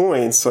 3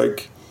 points,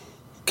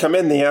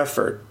 commend the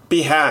effort.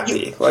 Be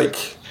happy.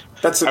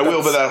 That's... I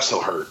will, but that'll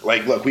still hurt.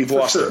 Look, we've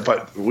lost it,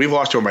 but we've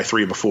lost to them by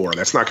 3 before.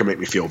 That's not going to make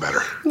me feel better.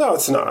 No,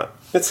 it's not.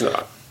 It's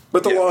not.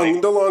 But the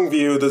long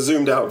view, the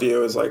zoomed out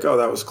view is oh,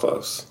 that was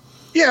close.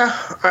 Yeah,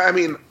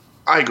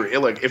 I agree.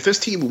 Look, if this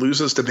team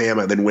loses to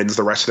Bama and then wins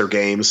the rest of their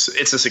games,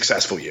 it's a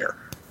successful year.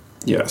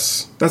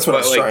 Yes. That's what I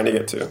was trying to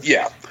get to.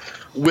 Yeah.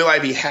 Will I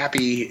be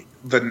happy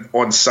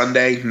on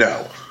Sunday?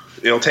 No.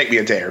 It'll take me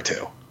a day or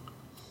two.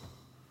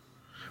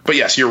 But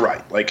yes, you're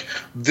right.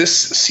 This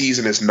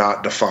season is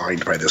not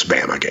defined by this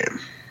Bama game.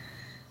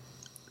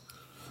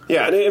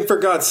 Yeah, and for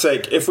God's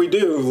sake, if we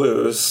do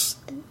lose,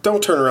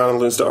 don't turn around and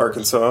lose to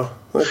Arkansas.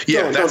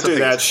 Don't do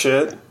that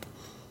shit.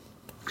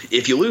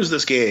 If you lose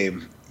this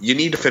game, you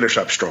need to finish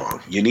up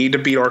strong. You need to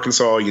beat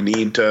Arkansas. You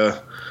need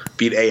to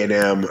beat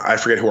A&M. I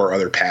forget who our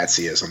other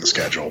patsy is on the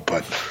schedule,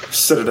 but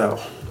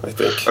Citadel, I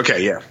think.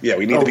 Okay, yeah.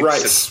 We need to beat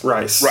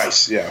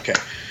Rice. Yeah, okay.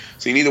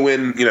 So you need to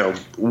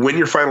win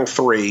your final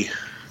 3,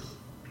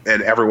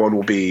 and everyone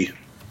will be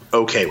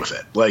okay with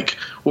it.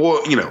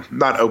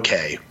 Not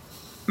okay.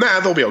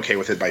 They'll be okay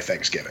with it by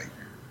Thanksgiving.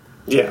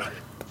 Yeah.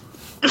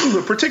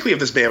 Particularly if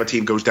this Bama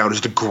team goes down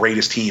as the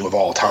greatest team of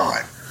all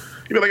time.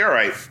 You'd be like, all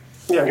right.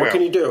 Yeah, what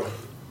can you do?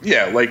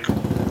 Yeah,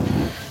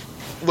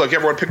 look,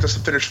 everyone picked us to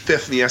finish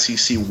 5th in the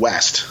SEC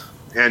West.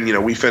 And,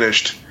 we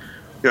finished,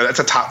 that's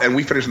a top, and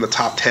we finished in the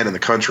top 10 in the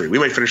country. We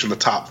might finish in the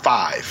top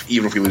 5,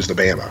 even if we lose to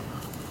Bama.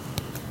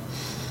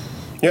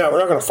 Yeah, we're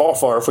not going to fall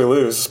far if we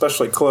lose,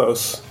 especially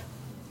close.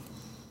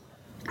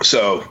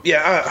 So,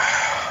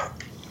 yeah,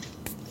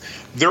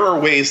 there are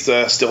ways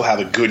to still have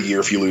a good year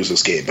if you lose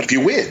this game. But if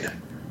you win,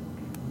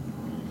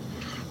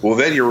 well,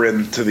 then you're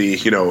into the,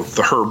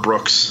 the Herb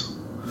Brooks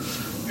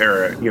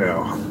era,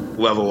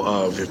 level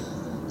of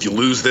if you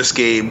lose this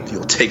game,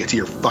 you'll take it to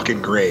your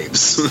fucking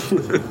graves.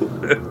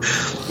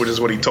 Which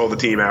is what he told the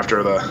team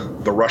after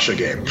the Russia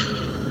game.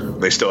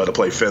 They still had to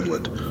play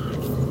Finland.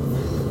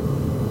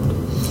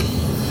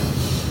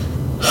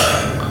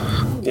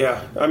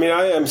 Yeah, I mean,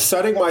 I am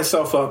setting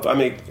myself up. I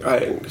mean,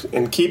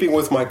 in keeping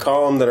with my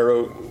column that I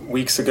wrote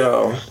weeks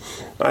ago,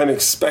 I'm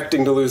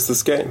expecting to lose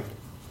this game.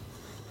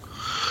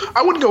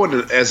 I wouldn't go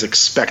into as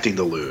expecting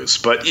to lose,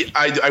 but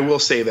I will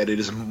say that it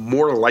is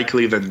more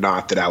likely than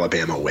not that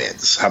Alabama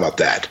wins. How about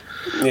that?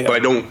 Yeah. But I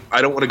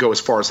don't want to go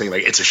as far as saying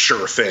like it's a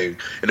sure thing,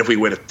 and if we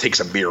win, it takes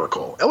a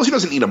miracle. LSU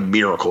doesn't need a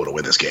miracle to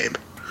win this game.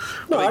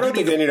 No, I don't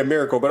think they need a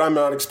miracle, but I'm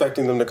not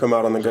expecting them to come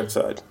out on the good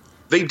side.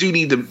 They do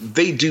need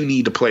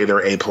to play their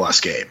A-plus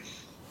game,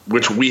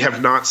 which we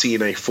have not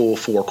seen a full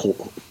four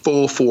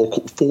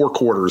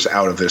quarters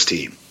out of this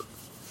team.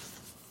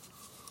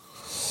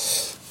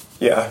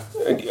 Yeah,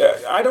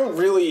 I don't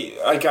really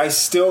like. I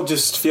still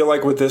just feel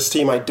like with this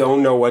team, I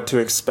don't know what to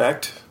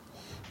expect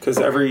because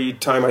every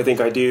time I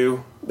think I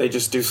do, they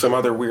just do some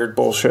other weird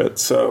bullshit.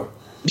 So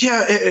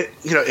yeah,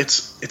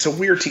 it's a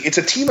weird team. It's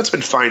a team that's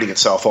been finding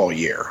itself all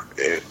year,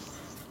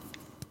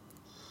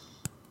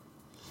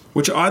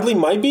 which oddly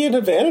might be an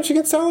advantage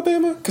against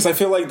Alabama because I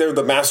feel like they're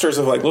the masters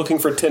of like looking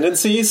for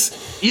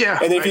tendencies. Yeah,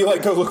 and if you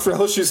like go look for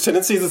LSU's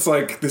tendencies, it's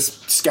like this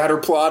scatter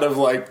plot of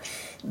like.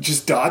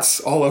 Just dots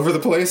all over the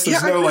place. There's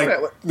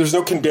there's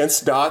no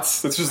condensed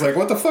dots. It's just like,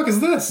 what the fuck is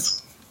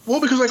this? Well,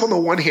 because like on the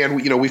one hand,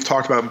 we've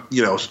talked about,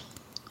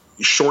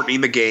 shortening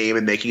the game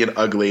and making it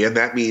ugly, and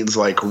that means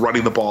like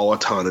running the ball a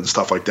ton and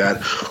stuff like that.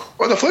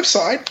 On the flip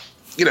side,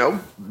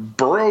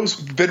 Burrow's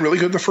been really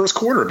good in the first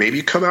quarter. Maybe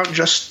you come out and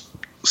just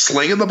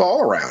slinging the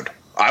ball around.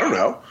 I don't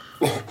know.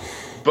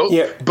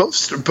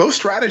 Both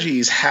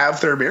strategies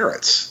have their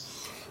merits.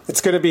 It's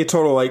going to be a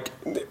total,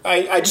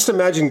 I just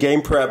imagine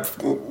game prep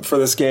for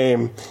this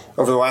game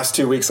over the last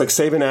 2 weeks. Like,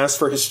 Saban asked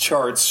for his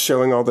charts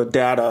showing all the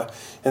data,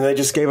 and they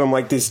just gave him,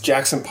 these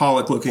Jackson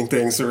Pollock-looking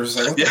things. So it was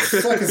like, what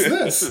the fuck is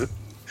this?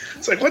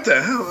 It's like, what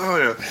the hell?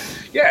 Oh,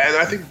 yeah, and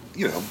I think,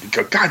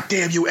 God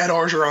damn you, Ed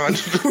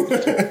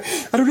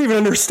Orgeron. I don't even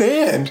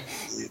understand.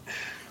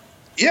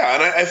 Yeah,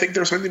 and I think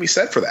there's something to be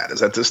said for that, is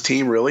that this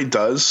team really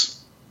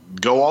does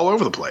go all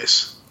over the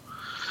place.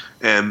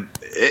 And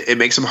it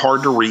makes them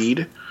hard to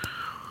read.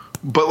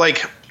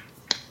 But,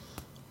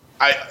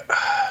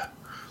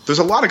 there's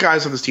a lot of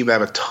guys on this team that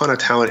have a ton of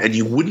talent, and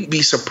you wouldn't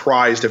be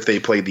surprised if they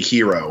played the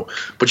hero,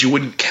 but you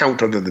wouldn't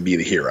count on them to be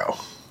the hero.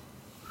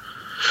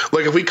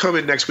 Like, if we come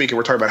in next week and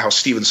we're talking about how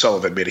Steven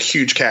Sullivan made a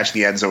huge catch in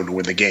the end zone to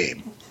win the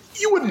game,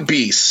 you wouldn't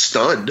be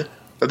stunned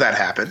that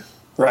happened.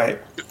 Right.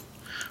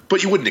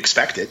 But you wouldn't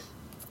expect it.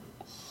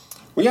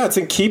 Well, yeah, it's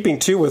in keeping,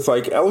 too, with,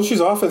 LSU's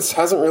offense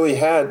hasn't really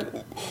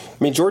had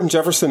 – Jordan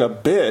Jefferson a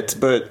bit,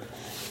 but –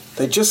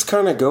 they just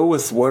kind of go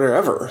with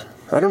whatever.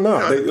 I don't know.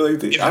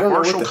 If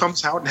Marshall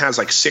comes out and has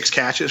 6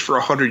 catches for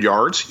 100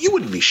 yards, you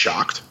wouldn't be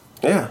shocked.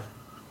 Yeah.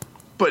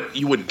 But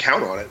you wouldn't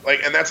count on it.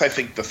 And that's, I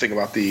think, the thing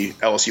about the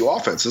LSU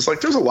offense. It's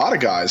there's a lot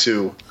of guys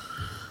who,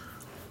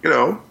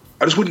 I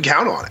just wouldn't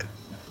count on it.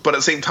 But at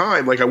the same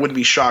time, I wouldn't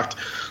be shocked.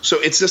 So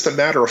it's just a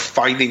matter of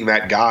finding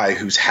that guy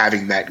who's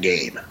having that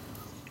game.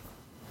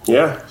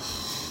 Yeah.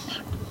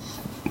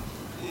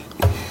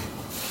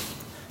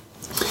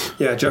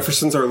 Yeah,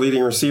 Jefferson's our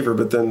leading receiver,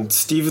 but then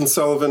Steven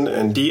Sullivan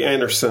and D.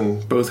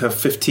 Anderson both have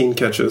 15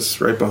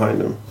 catches right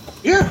behind him.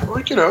 Yeah,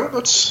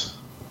 that's...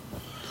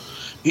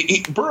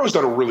 Burrow's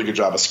done a really good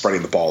job of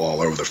spreading the ball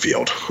all over the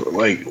field.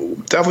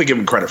 Definitely give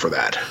him credit for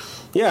that.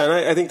 Yeah, and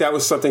I think that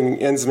was something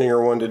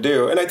Ensminger wanted to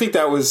do. And I think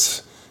that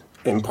was,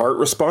 in part,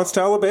 response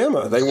to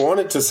Alabama. They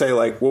wanted to say,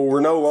 well,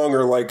 we're no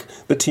longer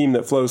the team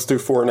that flows through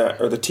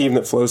Fournette or the team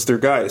that flows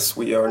through Geis.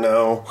 We are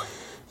now...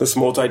 this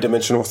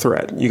multi-dimensional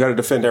threat. You got to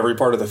defend every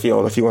part of the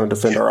field if you want to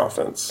defend our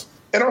offense.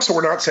 And also,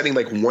 we're not sending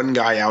one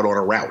guy out on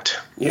a route.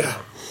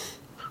 Yeah.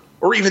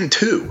 Or even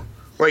 2.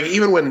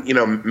 Even when,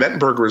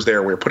 Mettenberger was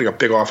there, we were putting up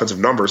big offensive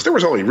numbers, there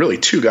was only really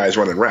 2 guys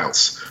running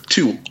routes.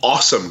 2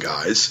 awesome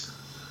guys.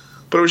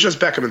 But it was just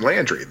Beckham and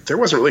Landry. There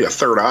wasn't really a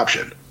third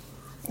option.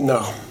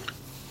 No.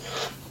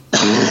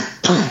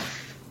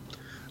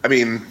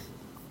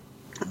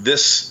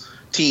 This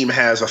team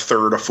has a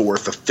third, a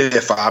fourth, a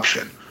fifth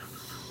option.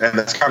 And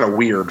that's kind of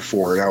weird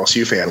for an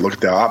LSU fan to look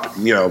at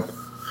the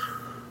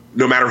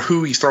no matter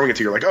who he's throwing it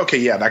to, you're like, okay,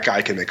 yeah, that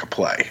guy can make a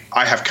play.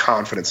 I have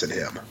confidence in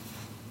him.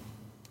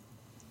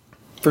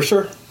 For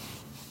sure.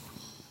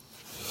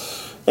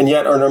 And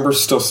yet our numbers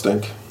still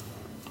stink.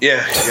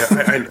 Yeah,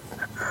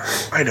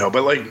 I know.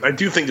 But, I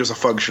do think there's a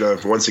function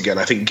of, once again,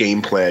 I think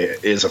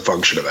gameplay is a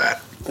function of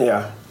that.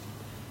 Yeah.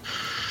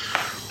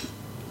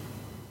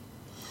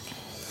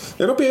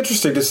 It'll be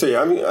interesting to see.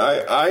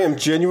 I am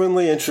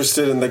genuinely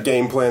interested in the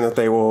game plan that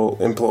they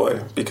will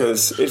employ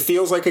because it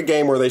feels like a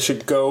game where they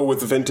should go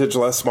with vintage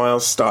Les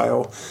Miles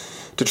style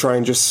to try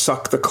and just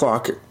suck the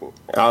clock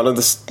out of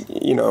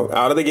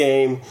the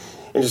game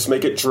and just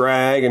make it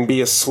drag and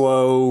be a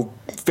slow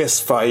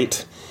fist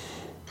fight.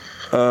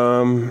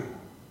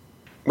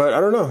 But I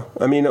don't know.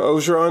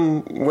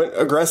 Orgeron went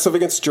aggressive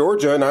against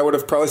Georgia, and I would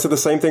have probably said the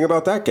same thing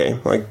about that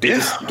game. Do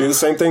the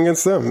same thing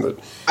against them. But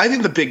I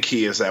think the big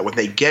key is that when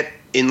they get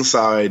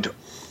inside,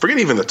 forget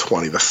even the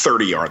 20, the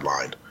 30-yard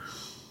line.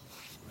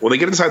 When they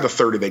get inside the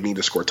 30, they need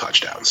to score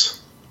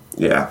touchdowns.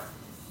 Yeah.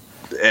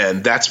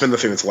 And that's been the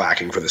thing that's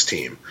lacking for this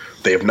team.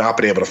 They have not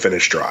been able to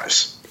finish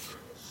drives.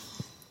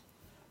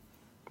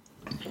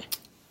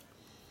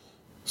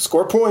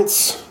 Score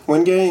points,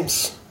 win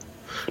games.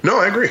 No,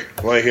 I agree.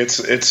 Like it's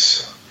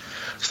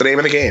the name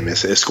of the game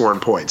is scoring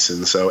points,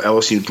 and so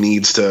LSU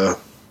needs to.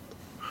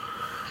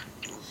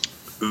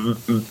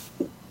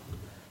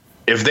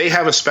 If they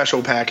have a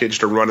special package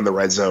to run in the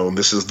red zone,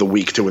 this is the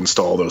week to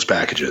install those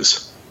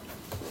packages.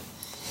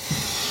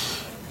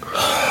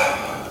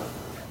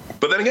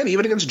 But then again,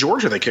 even against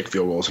Georgia, they kicked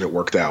field goals and it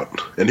worked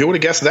out. And who would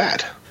have guessed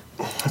that?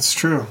 That's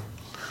true.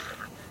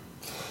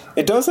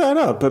 It does add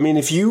up. I mean,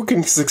 if you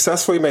can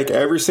successfully make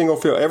every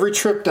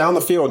trip down the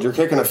field, you're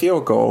kicking a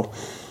field goal.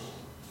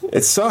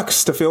 It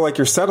sucks to feel like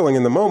you're settling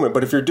in the moment,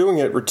 but if you're doing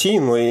it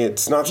routinely,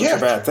 it's not such a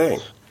bad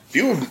thing. If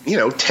you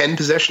have, 10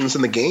 possessions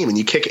in the game and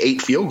you kick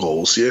 8 field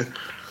goals, you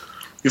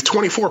have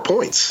 24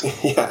 points.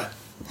 Yeah.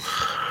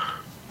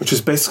 Which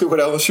is basically what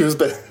LSU has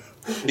been.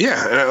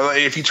 Yeah.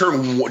 If you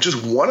turn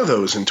just one of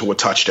those into a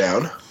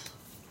touchdown,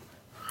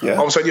 all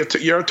of a sudden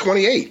you're at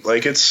 28.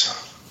 Like,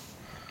 it's...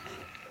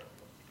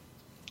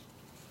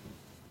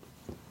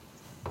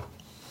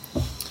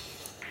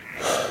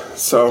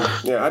 So,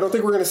 I don't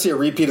think we're going to see a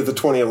repeat of the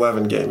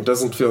 2011 game. It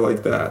doesn't feel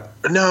like that.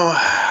 No,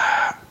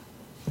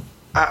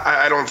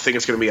 I don't think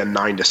it's going to be a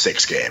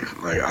 9-6 game.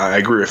 Like, I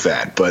agree with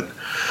that, but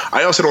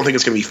I also don't think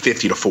it's going to be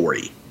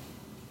 50-40.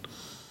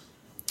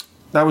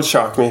 That would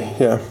shock me.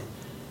 Yeah.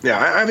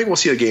 Yeah, I think we'll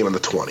see a game in the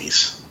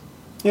 20s.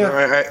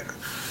 Yeah.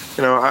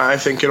 I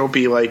think it'll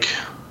be like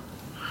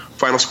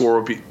final score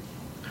will be.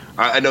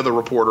 I know the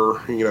reporter.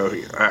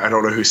 I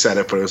don't know who said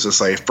it, but it was just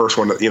like first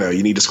one.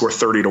 You need to score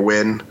 30 to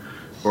win.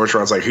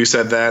 Ortron's like, who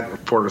said that?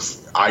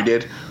 Reporters, I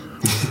did.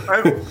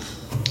 I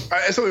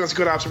still think that's a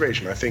good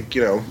observation. I think,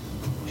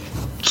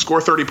 score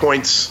 30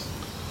 points.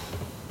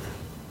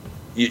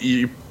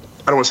 I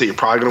don't want to say you're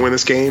probably going to win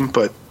this game,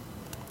 but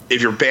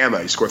if you're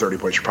Bama, you score 30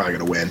 points, you're probably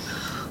going to win.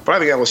 But I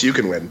think LSU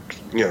can win,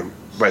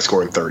 by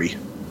scoring 30.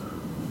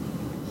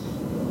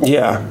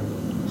 Yeah.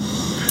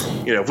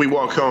 If we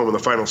walk home and the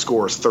final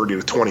score is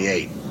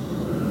 30-28,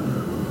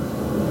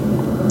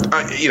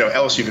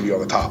 LSU can be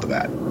on the top of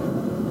that.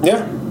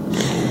 Yeah.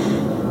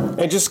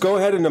 And just go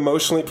ahead and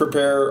emotionally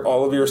prepare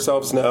all of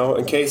yourselves now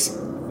in case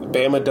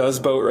Bama does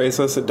boat race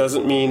us. It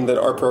doesn't mean that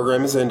our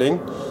program is ending.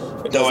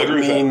 It doesn't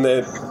mean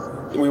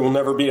that we will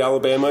never beat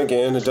Alabama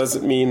again. It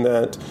doesn't mean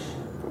that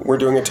we're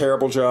doing a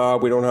terrible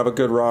job. We don't have a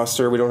good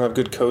roster. We don't have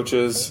good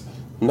coaches.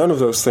 None of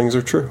those things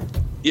are true.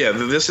 Yeah,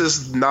 this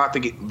is not the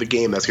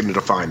game that's going to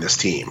define this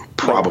team,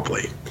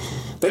 probably.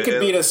 They could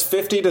beat us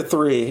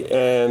 50-3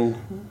 and...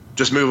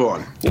 just move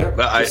on. Yeah,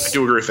 I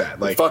do agree with that.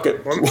 Like, fuck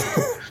it.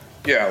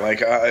 Yeah,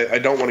 like I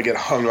don't want to get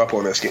hung up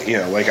on this game.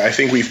 I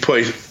think we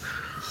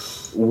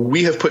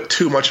have put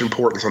too much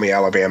importance on the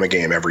Alabama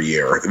game every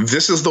year.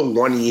 This is the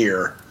one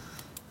year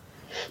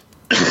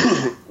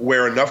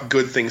where enough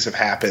good things have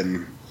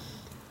happened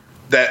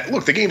that,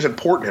 look, the game's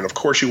important, and of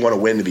course you want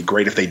to win. It'd be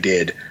great if they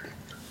did.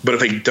 But if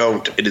they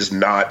don't, it is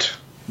not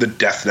the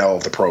death knell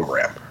of the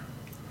program.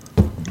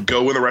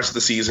 Go win the rest of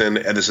the season,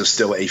 and this is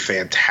still a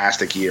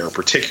fantastic year,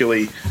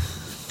 particularly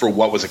for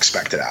what was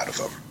expected out of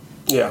them.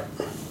 Yeah.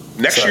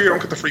 Next year, you don't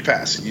get the free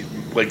pass.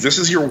 This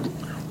is your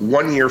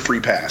 1 year free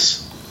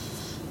pass.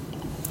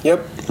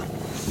 Yep.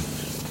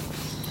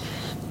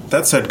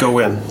 That said, go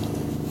win.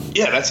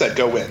 Yeah, that said,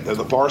 go win.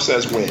 The bar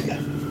says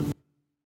win.